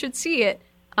everyone should see it.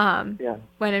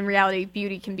 When in reality,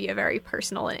 beauty can be a very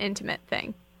personal and intimate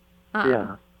thing.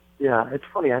 Yeah, it's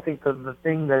funny. I think the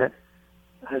thing that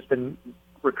has been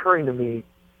recurring to me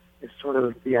is sort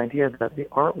of the idea that the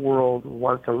art world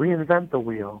wants to reinvent the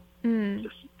wheel,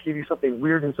 just give you something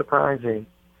weird and surprising,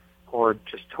 or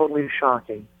just totally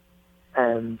shocking.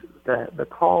 And that the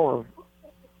call of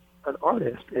an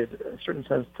artist is, in a certain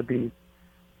sense, to be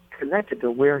connected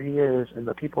to where he is and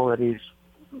the people that he's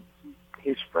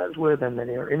friends with and that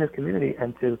are in his community,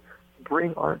 and to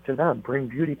bring art to them, bring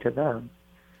beauty to them.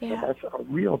 Yeah. So that's a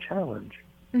real challenge.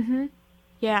 Mm-hmm.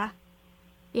 Yeah.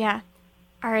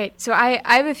 All right, so I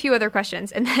have a few other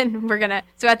questions, and then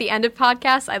so at the end of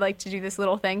podcasts, I like to do this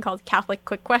little thing called Catholic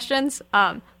Quick Questions.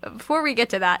 But before we get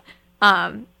to that,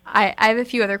 I have a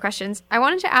few other questions. I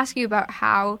wanted to ask you about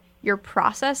how your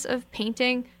process of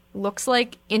painting looks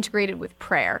like integrated with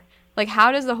prayer. Like,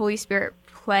 how does the Holy Spirit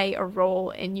play a role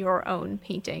in your own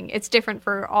painting? It's different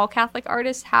for all Catholic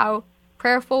artists, how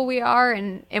prayerful we are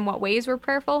and in what ways we're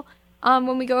prayerful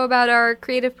when we go about our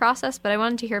creative process, but I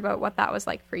wanted to hear about what that was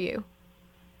like for you.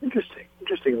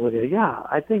 Interesting, Olivia. Yeah,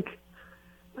 I think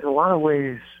in a lot of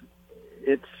ways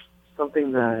it's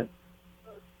something that,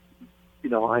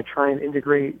 I try and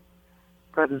integrate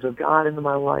the presence of God into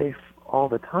my life all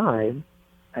the time.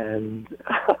 And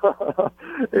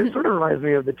it sort of reminds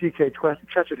me of the G.K.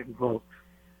 Chesterton quote.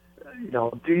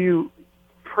 Do you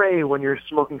pray when you're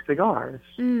smoking cigars?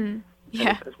 Yeah. And he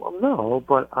says, well, no,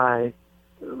 but I'm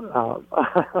going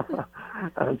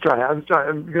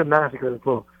to massacre the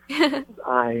quote. Do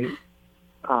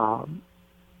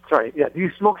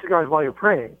you smoke cigars while you're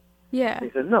praying? Yeah. And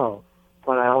he said, no,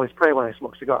 but I always pray when I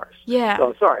smoke cigars. Yeah.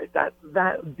 So,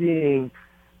 that being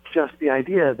just the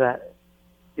idea that,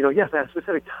 yes, I have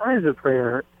specific times of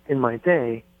prayer in my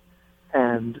day,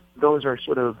 and those are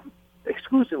sort of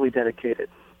exclusively dedicated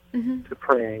to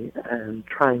praying and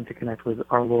trying to connect with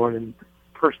our Lord in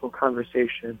personal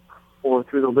conversation or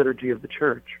through the liturgy of the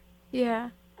church. Yeah.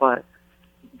 But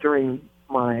during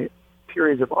my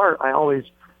periods of art, I always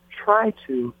try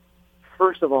to,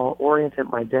 first of all, orientate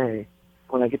my day.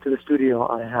 When I get to the studio,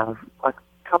 I have a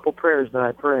couple prayers that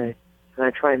I pray, and I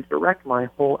try and direct my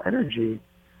whole energy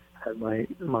and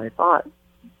my thought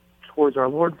towards our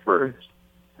Lord first,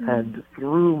 and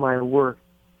through my work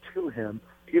to Him,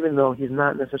 even though He's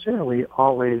not necessarily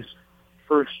always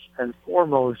first and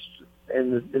foremost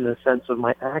in the sense of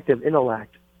my active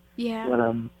intellect. Yeah. When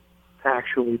I'm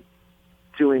actually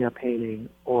doing a painting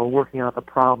or working out the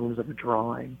problems of a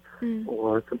drawing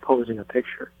or composing a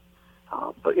picture.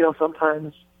 But,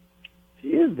 sometimes He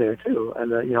is there too.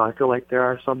 And, I feel like there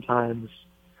are sometimes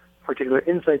particular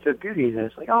insights of beauty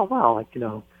that's like, oh, wow,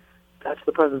 that's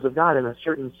the presence of God in a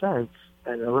certain sense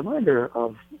and a reminder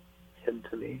of Him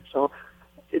to me. So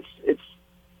it's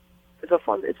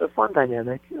a fun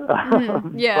dynamic.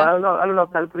 Yeah. But I don't know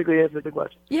if that particularly answered the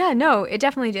question. Yeah, no, it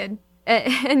definitely did.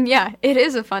 And yeah, it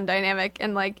is a fun dynamic,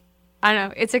 and like, I don't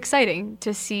know, it's exciting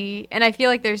to see. And I feel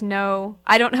like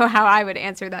I don't know how I would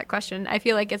answer that question. I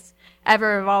feel like it's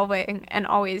ever evolving and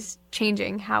always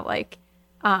changing how, like,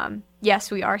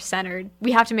 yes, we are centered.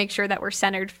 We have to make sure that we're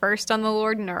centered first on the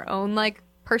Lord in our own, like,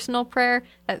 personal prayer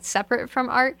that's separate from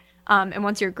art. And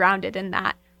once you're grounded in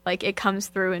that, like, it comes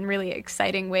through in really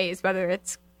exciting ways, whether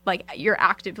it's like you're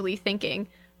actively thinking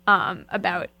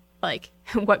about like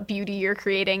what beauty you're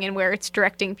creating and where it's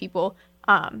directing people,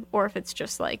 or if it's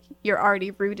just like you're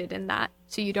already rooted in that,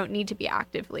 so you don't need to be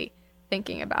actively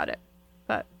thinking about it.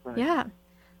 But Right.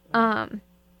 yeah.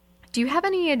 Do you have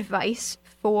any advice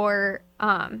for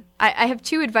I have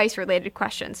two advice related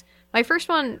questions. My first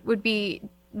one would be,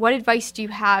 what advice do you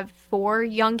have for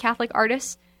young Catholic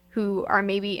artists who are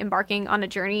maybe embarking on a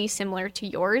journey similar to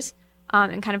yours,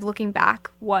 and kind of looking back,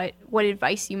 what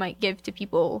advice you might give to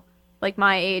people like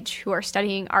my age who are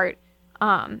studying art,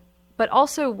 but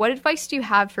also what advice do you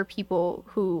have for people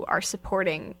who are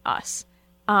supporting us,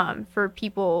 for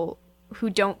people who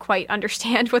don't quite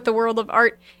understand what the world of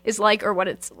art is like or what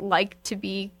it's like to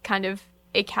be kind of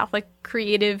a Catholic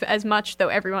creative as much, though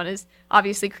everyone is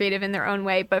obviously creative in their own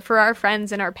way, but for our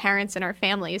friends and our parents and our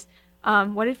families,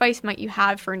 what advice might you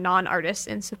have for non-artists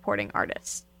in supporting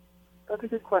artists? That's a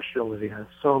good question, Olivia.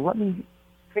 So let me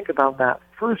think about that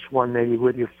first one maybe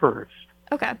with you first.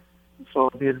 Okay. So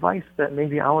the advice that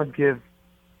maybe I would give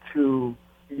to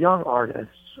young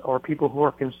artists or people who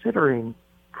are considering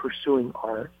pursuing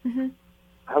art, Mm-hmm.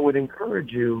 I would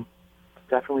encourage you to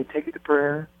definitely take it to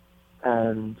prayer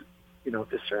and,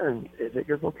 discern, is it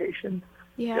your vocation?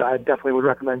 Yeah. I definitely would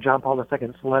recommend John Paul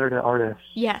II's letter to artists,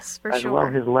 Yes, for as sure. well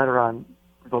as his letter on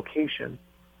vocation.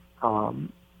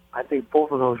 I think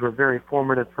both of those were very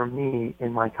formative for me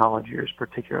in my college years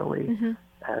particularly, Mm-hmm.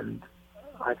 and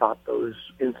I thought those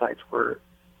insights were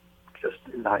just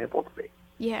invaluable to me.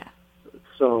 Yeah.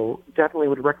 So definitely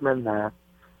would recommend that.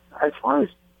 As far as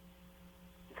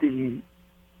the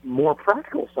more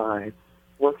practical side,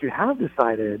 once you have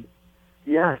decided,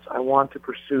 yes, I want to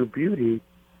pursue beauty,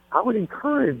 I would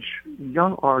encourage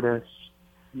young artists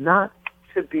not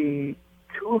to be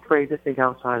too afraid to think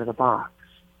outside of the box.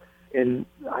 And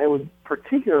I would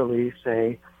particularly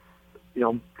say,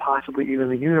 possibly even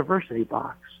the university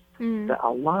box, that a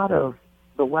lot of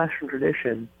the Western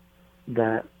tradition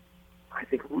that I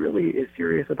think really is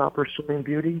serious about pursuing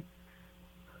beauty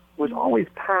was always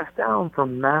passed down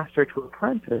from master to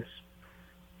apprentice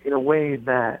in a way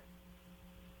that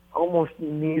almost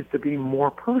needs to be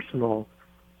more personal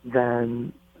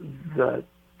than the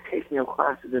taking of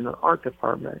classes in an art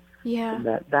department. Yeah. And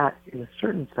that, in a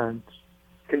certain sense,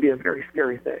 can be a very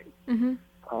scary thing.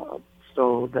 Mm-hmm.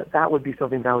 So that would be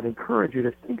something that I would encourage you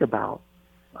to think about.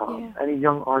 Any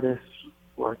young artists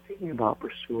who are thinking about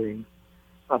pursuing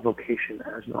a vocation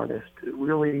as an artist, to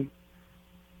really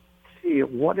see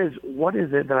what is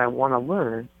it that I want to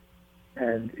learn,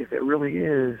 and if it really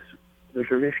is the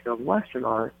tradition of Western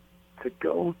art, to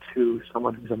go to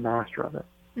someone who's a master of it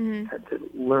and to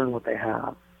learn what they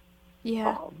have.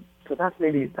 Yeah. So that's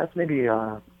maybe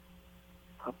a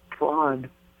broad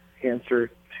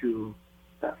answer to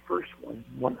that first one.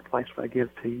 What advice would I give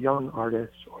to young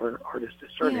artists or artists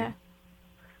discerning?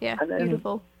 Yeah. And then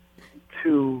Beautiful.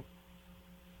 to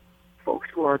folks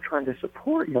who are trying to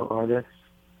support young artists,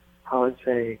 I would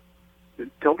say,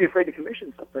 don't be afraid to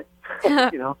commission something.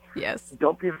 Yes.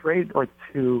 Don't be afraid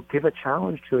to give a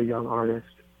challenge to a young artist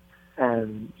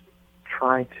and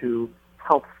try to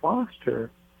help foster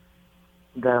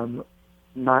them,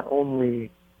 not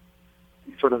only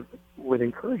sort of with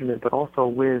encouragement, but also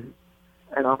with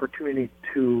an opportunity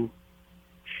to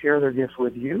share their gifts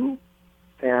with you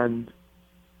and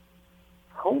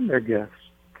hone their gifts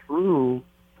through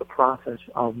the process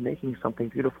of making something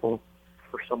beautiful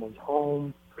for someone's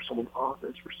home, for someone's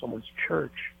office, for someone's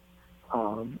church.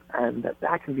 And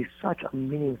that can be such a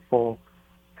meaningful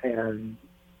and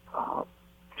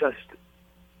just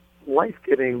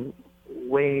life-giving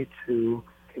way to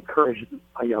encourage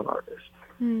a young artist.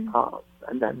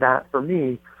 And that for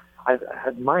me, I've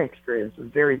had my experience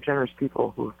with very generous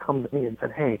people who have come to me and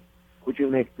said, "Hey, would you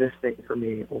make this thing for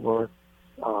me?" Or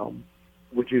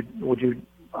would you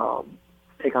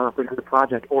take on a particular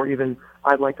project? Or even,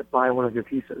 "I'd like to buy one of your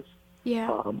pieces." Yeah.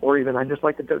 Or even, "I'd just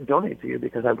like to donate to you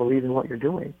because I believe in what you're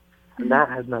doing." And that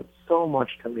has meant so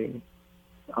much to me,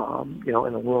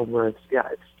 in a world where it's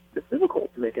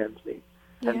difficult to make ends meet.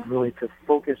 And really to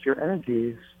focus your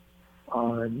energies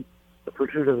on the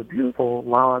pursuit of the beautiful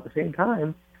while at the same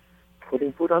time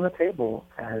putting food on the table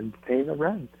and paying the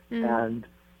rent and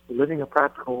living a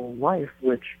practical life,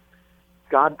 which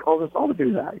God calls us all to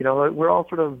do that. We're all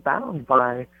sort of bound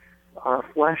by our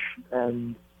flesh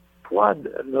and blood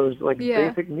and those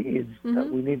basic needs that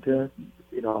we need to,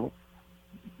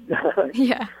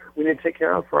 we need to take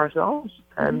care of for ourselves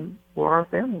and for our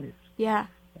families. Yeah,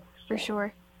 for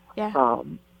sure. Yeah.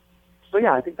 So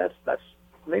yeah, I think that's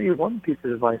maybe one piece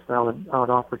of advice that I would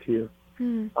offer to you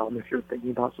if you're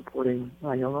thinking about supporting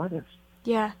a young artist.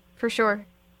 Yeah, for sure.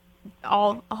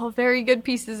 All very good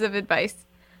pieces of advice.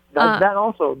 That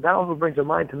also brings to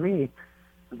mind to me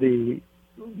the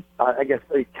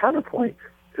counterpoint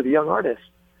to the young artist.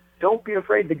 Don't be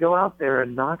afraid to go out there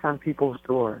and knock on people's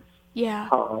doors. Yeah.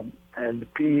 And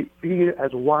be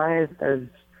as wise as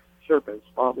serpents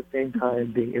while at the same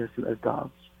time being innocent as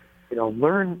doves.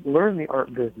 Learn the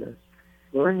art business.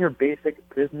 Learn your basic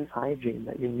business hygiene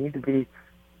that you need to be,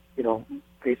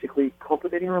 basically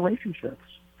cultivating relationships.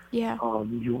 Yeah.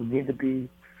 You need to be,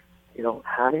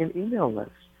 having an email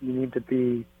list. You need to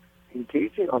be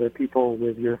engaging other people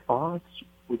with your thoughts,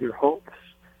 with your hopes,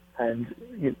 and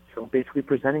basically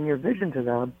presenting your vision to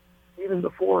them even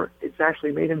before it's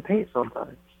actually made in paint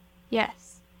sometimes.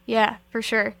 Yes. Yeah, for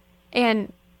sure.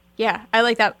 And yeah, I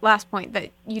like that last point that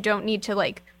you don't need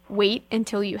to wait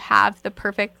until you have the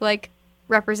perfect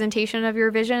representation of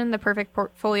your vision, the perfect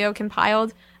portfolio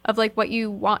compiled of what you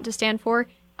want to stand for.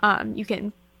 You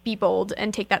can be bold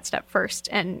and take that step first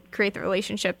and create the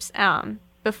relationships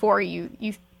before you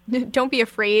don't be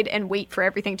afraid and wait for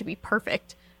everything to be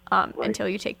perfect until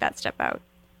you take that step out.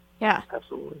 Yeah.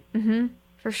 Absolutely.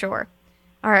 For sure.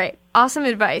 All right. Awesome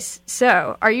advice.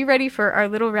 So are you ready for our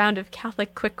little round of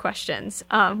Catholic quick questions?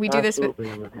 We do this with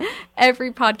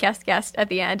every podcast guest at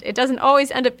the end. It doesn't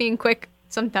always end up being quick.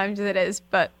 Sometimes it is,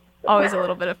 but always a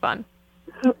little bit of fun.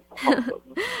 Awesome.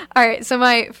 All right. So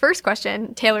my first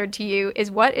question, tailored to you,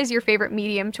 is what is your favorite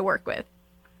medium to work with?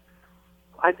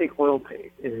 I think oil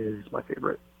paint is my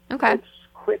favorite. Okay. It's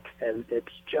quick and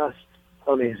it's just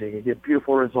amazing. You get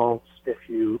beautiful results. If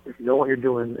you know what you're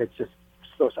doing, it's just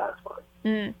so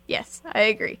satisfying. Yes, I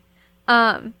agree.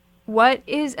 What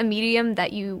is a medium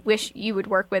that you wish you would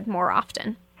work with more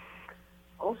often?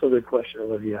 Also a good question,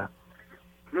 Olivia.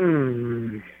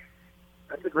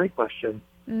 That's a great question.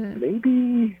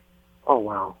 Maybe, oh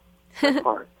wow, that's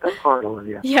hard. That's hard,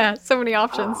 Olivia. Yeah, so many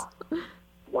options.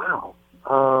 Wow.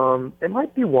 It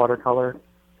might be watercolor.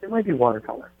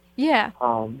 Yeah.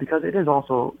 Because it is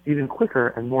also even quicker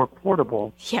and more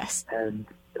portable. Yes. And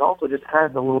it also just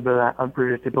has a little bit of that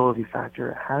unpredictability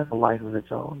factor. It has a life of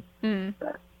its own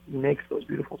that makes those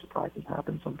beautiful surprises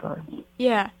happen sometimes.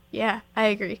 Yeah, I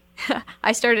agree.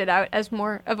 I started out as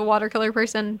more of a watercolor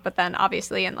person, but then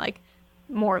obviously in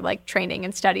more training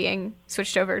and studying,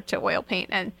 switched over to oil paint.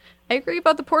 And I agree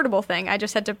about the portable thing. I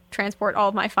just had to transport all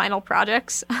of my final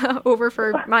projects over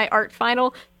for my art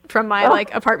final from my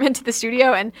apartment to the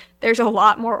studio, and there's a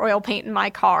lot more oil paint in my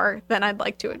car than I'd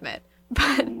like to admit.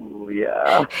 But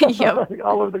yeah. Yep.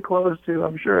 All of the clothes too,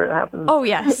 I'm sure it happens. Oh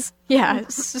yes. Yeah.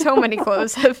 So many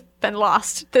clothes have been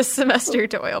lost this semester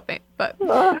to oil paint. But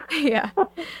yeah. All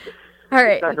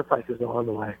right. Sacrifices along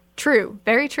the way. True.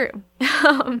 Very true.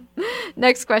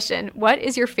 Next question. What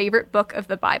is your favorite book of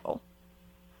the Bible?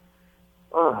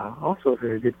 Also a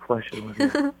very good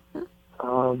question.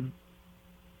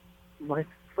 My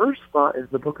first thought is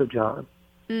the Book of John.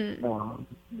 And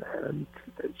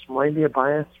it might be a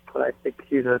bias, but I think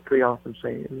he's a pretty awesome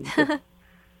saint. And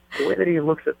the way that he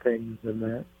looks at things and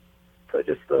that, so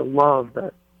just the love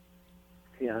that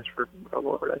he has for our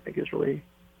Lord, I think is really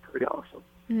pretty awesome.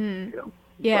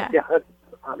 Yeah. But yeah,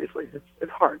 obviously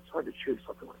it's hard. It's hard to choose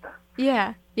something like that.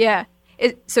 Yeah.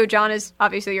 So John is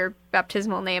obviously your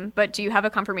baptismal name, but do you have a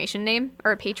confirmation name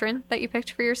or a patron that you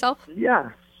picked for yourself?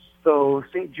 Yes. So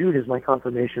St. Jude is my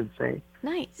confirmation saint.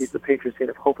 Nice. He's the patron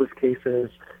saint of hopeless cases.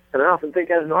 And I often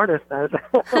think as an artist that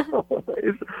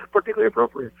is particularly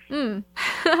appropriate.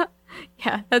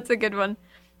 Yeah, that's a good one.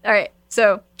 All right.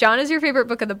 So John is your favorite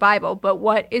book of the Bible, but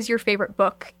what is your favorite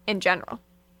book in general?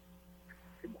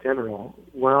 In general?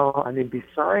 Well, I mean,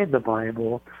 beside the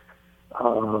Bible,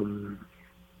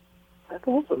 that's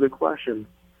also a good question.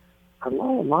 I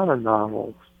love a lot of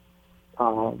novels.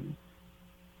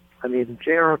 I mean,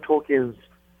 J.R.R. Tolkien's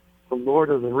The Lord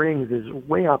of the Rings is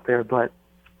way up there, but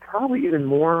probably even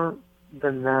more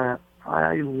than that,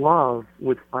 I love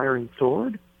With Fire and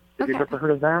Sword. Have you ever heard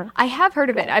of that? I have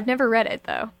heard of it. I've never read it,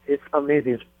 though. It's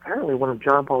amazing. It's apparently one of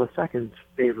John Paul II's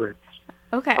favorites.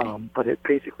 Okay. But it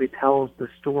basically tells the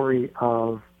story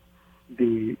of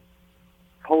the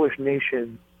Polish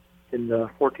nation in the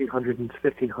 1400s and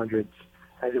 1500s,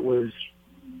 as it was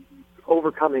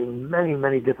overcoming many,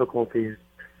 many difficulties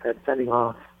and sending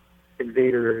off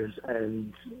invaders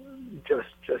and just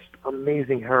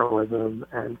amazing heroism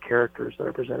and characters that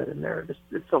are presented in there.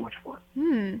 It's so much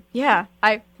fun. Yeah,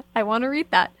 I want to read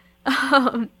that.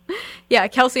 Yeah,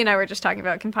 Kelsey and I were just talking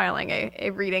about compiling a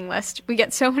reading list. We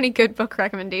get so many good book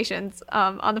recommendations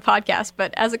on the podcast,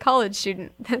 but as a college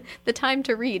student, the time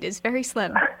to read is very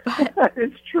slim. But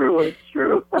It's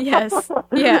true. yes,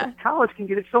 yeah. College can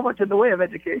get so much in the way of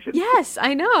education. Yes,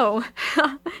 I know.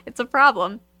 It's a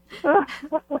problem. All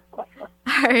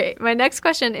right, my next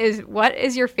question is, what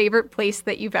is your favorite place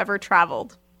that you've ever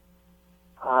traveled?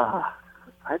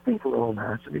 I think Rome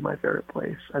has to be my favorite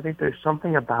place. I think there's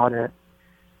something about it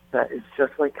that is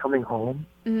just like coming home,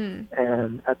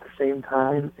 and at the same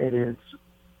time, it is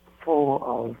full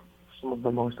of some of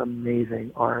the most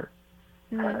amazing art,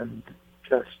 and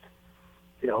just,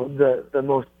 the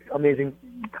most amazing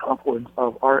confluence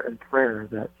of art and prayer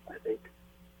that I think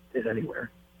is anywhere.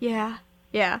 Yeah.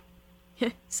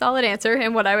 Solid answer,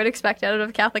 and what I would expect out of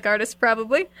a Catholic artist,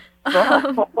 probably.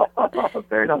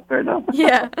 Fair enough.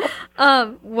 Yeah.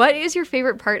 What is your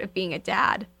favorite part of being a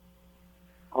dad?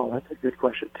 Oh, that's a good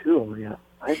question too, Aaliyah.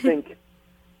 I think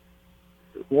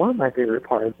one of my favorite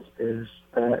parts is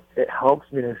that it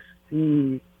helps me to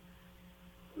see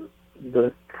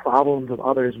the problems of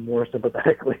others more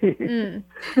sympathetically.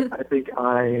 I think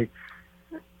I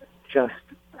just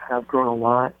have grown a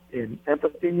lot in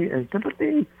empathy and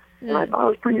sympathy, and I thought I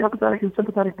was pretty empathetic and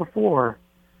sympathetic before,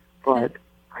 but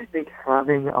I think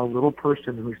having a little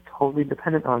person who's totally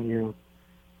dependent on you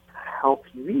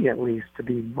helps me, at least, to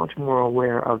be much more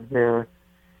aware of their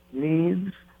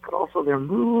needs, but also their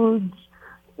moods,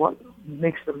 what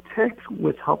makes them tick,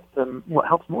 what helps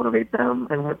motivate them,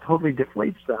 and what totally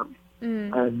deflates them.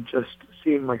 And just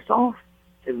seeing myself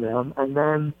in them, and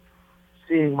then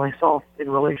seeing myself in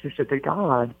relationship to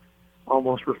God,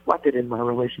 almost reflected in my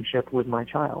relationship with my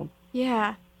child.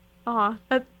 Yeah. Aw,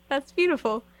 that's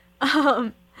beautiful.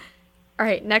 All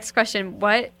right, next question.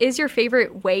 What is your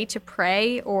favorite way to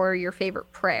pray or your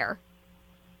favorite prayer?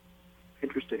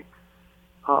 Interesting.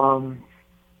 I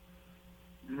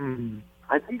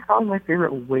think probably my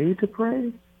favorite way to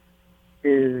pray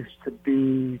is to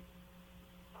be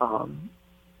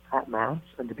at Mass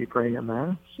and to be praying at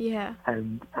Mass. Yeah.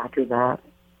 And after that,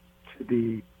 to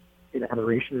be in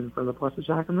adoration in front of the Blessed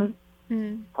Sacrament.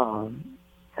 And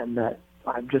that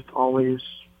I've just always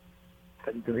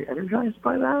been very energized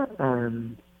by that,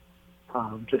 and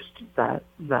just that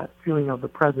feeling of the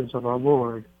presence of our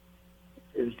Lord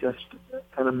is just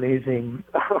an amazing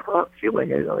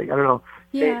feeling. I don't know.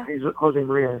 Yeah. Jose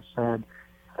Maria said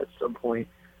at some point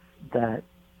that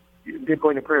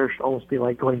going to prayer should almost be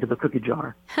like going to the cookie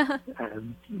jar,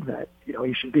 and that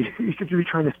you should be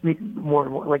trying to sneak more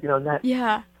and more,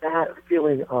 that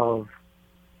feeling of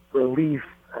relief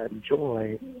and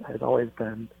joy has always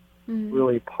been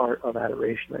really part of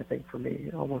adoration, I think, for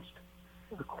me. Almost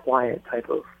a quiet type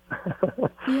of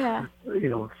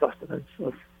sustenance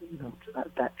of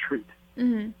that treat.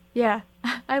 Yeah,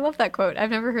 I love that quote. I've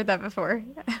never heard that before.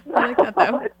 I like that,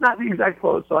 though. It's not the exact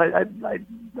quote, so I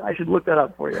should look that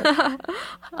up for you.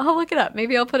 I'll look it up.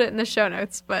 Maybe I'll put it in the show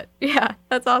notes. But yeah,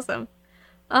 that's awesome.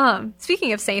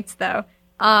 Speaking of saints, though,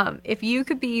 if you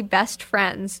could be best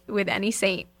friends with any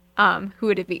saint, who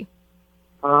would it be?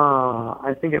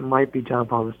 I think it might be John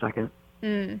Paul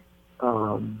II.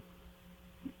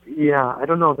 Yeah, I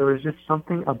don't know. There was just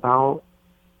something about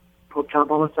Pope John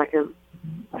Paul II.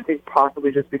 I think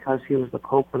possibly just because he was the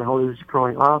Pope when I was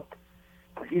growing up.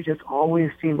 But he just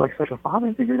always seemed like such a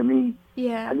father figure to me.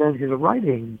 Yeah. And then his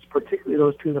writings, particularly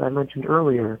those two that I mentioned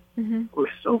earlier, were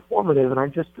so formative, and I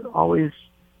just always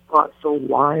thought so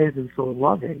wise and so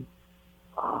loving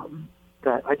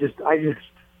that I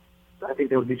think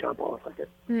that would be John Paul II.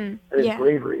 And his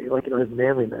bravery, his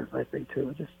manliness, I think,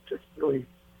 too. Just really,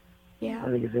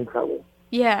 I think is incredible.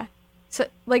 Yeah. So,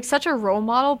 such a role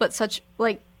model, but such,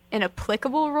 an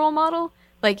applicable role model.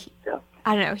 I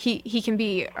don't know, he can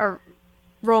be a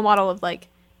role model of,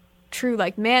 true,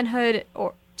 manhood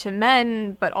or to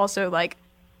men, but also, I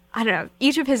don't know,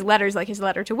 each of his letters, his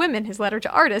letter to women, his letter to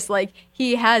artists,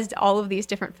 he has all of these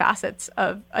different facets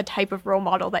of a type of role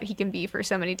model that he can be for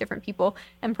so many different people.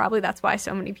 And probably that's why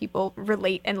so many people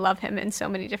relate and love him in so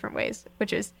many different ways,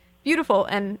 which is beautiful.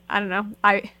 And I don't know,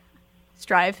 I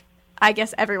strive. I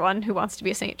guess everyone who wants to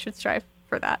be a saint should strive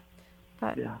for that.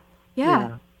 But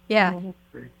yeah.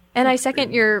 And I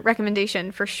second your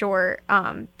recommendation for sure.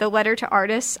 The letter to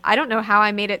artists, I don't know how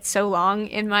I made it so long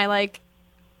in my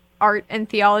art and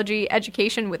theology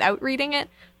education without reading it,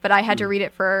 but I had to read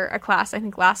it for a class, I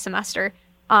think last semester.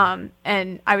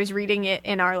 And I was reading it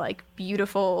in our like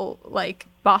beautiful like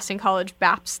Boston College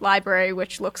BAPS library,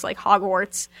 which looks like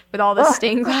Hogwarts with all the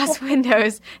stained glass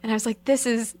windows. And I was like, this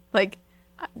is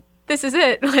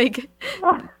it. Like,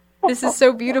 this is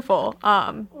so beautiful.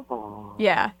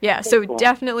 Yeah. So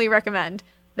definitely recommend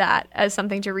that as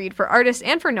something to read for artists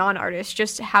and for non-artists,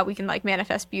 just how we can like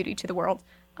manifest beauty to the world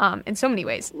in so many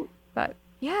ways. But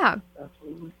yeah.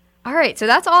 Absolutely. All right. So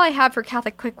that's all I have for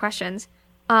Catholic Quick Questions.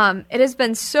 It has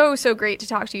been so great to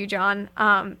talk to you, John.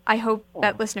 I hope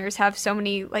that listeners have so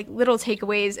many like little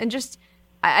takeaways, and just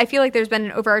I feel like there's been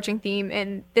an overarching theme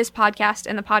in this podcast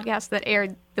and the podcast that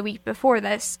aired the week before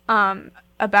this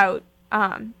about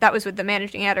that was with the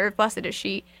managing editor of Blessed Is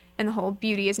She, and the whole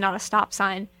beauty is not a stop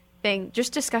sign thing.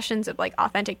 Just discussions of like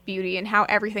authentic beauty and how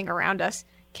everything around us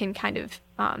can kind of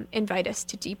invite us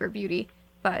to deeper beauty.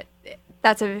 But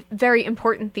that's a very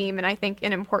important theme, and I think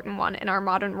an important one in our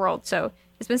modern world. So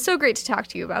it's been so great to talk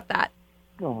to you about that.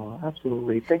 Oh,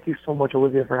 absolutely. Thank you so much,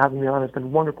 Olivia, for having me on. It's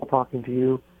been wonderful talking to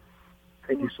you.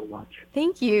 Thank you so much.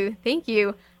 Thank you.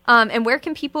 And where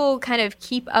can people kind of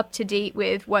keep up to date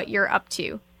with what you're up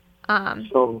to?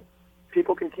 So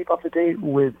people can keep up to date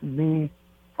with me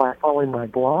by following my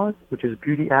blog, which is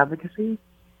Beauty Advocacy,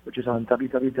 which is on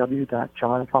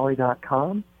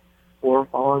www.johnfolly.com, or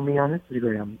following me on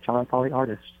Instagram, John Folly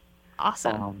Artist.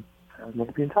 Awesome. I'd love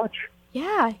to be in touch.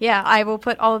 Yeah. I will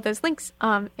put all of those links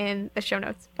in the show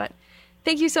notes. But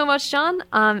thank you so much, John.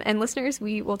 And listeners,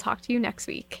 we will talk to you next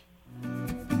week.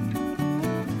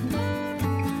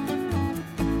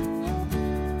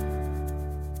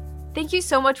 Thank you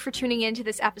so much for tuning in to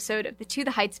this episode of the To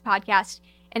the Heights podcast,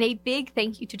 and a big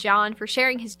thank you to John for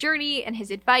sharing his journey and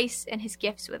his advice and his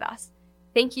gifts with us.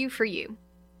 Thank you for you.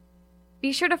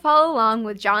 Be sure to follow along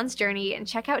with John's journey and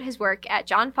check out his work at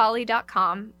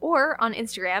johnfolly.com or on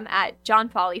Instagram at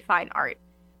johnfollyfineart.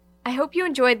 I hope you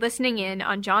enjoyed listening in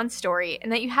on John's story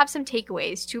and that you have some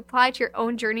takeaways to apply to your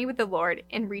own journey with the Lord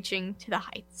in reaching to the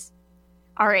heights.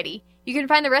 Alrighty, you can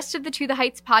find the rest of the To the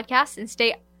Heights podcast and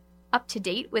stay up to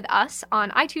date with us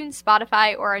on iTunes,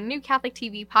 Spotify, or our new Catholic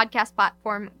TV podcast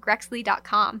platform,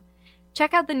 grexley.com.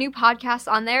 Check out the new podcasts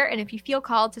on there, and if you feel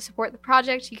called to support the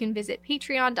project, you can visit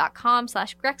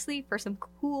patreon.com/grexley for some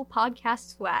cool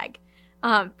podcast swag.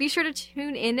 Be sure to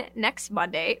tune in next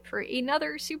Monday for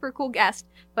another super cool guest,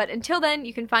 but until then,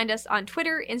 you can find us on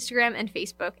Twitter, Instagram, and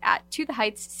Facebook at To The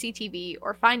Heights CTV,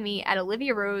 or find me at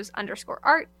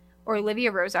OliviaRose_art or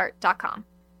OliviaRoseArt.com.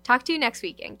 Talk to you next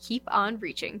week, and keep on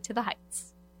reaching to the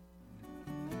heights.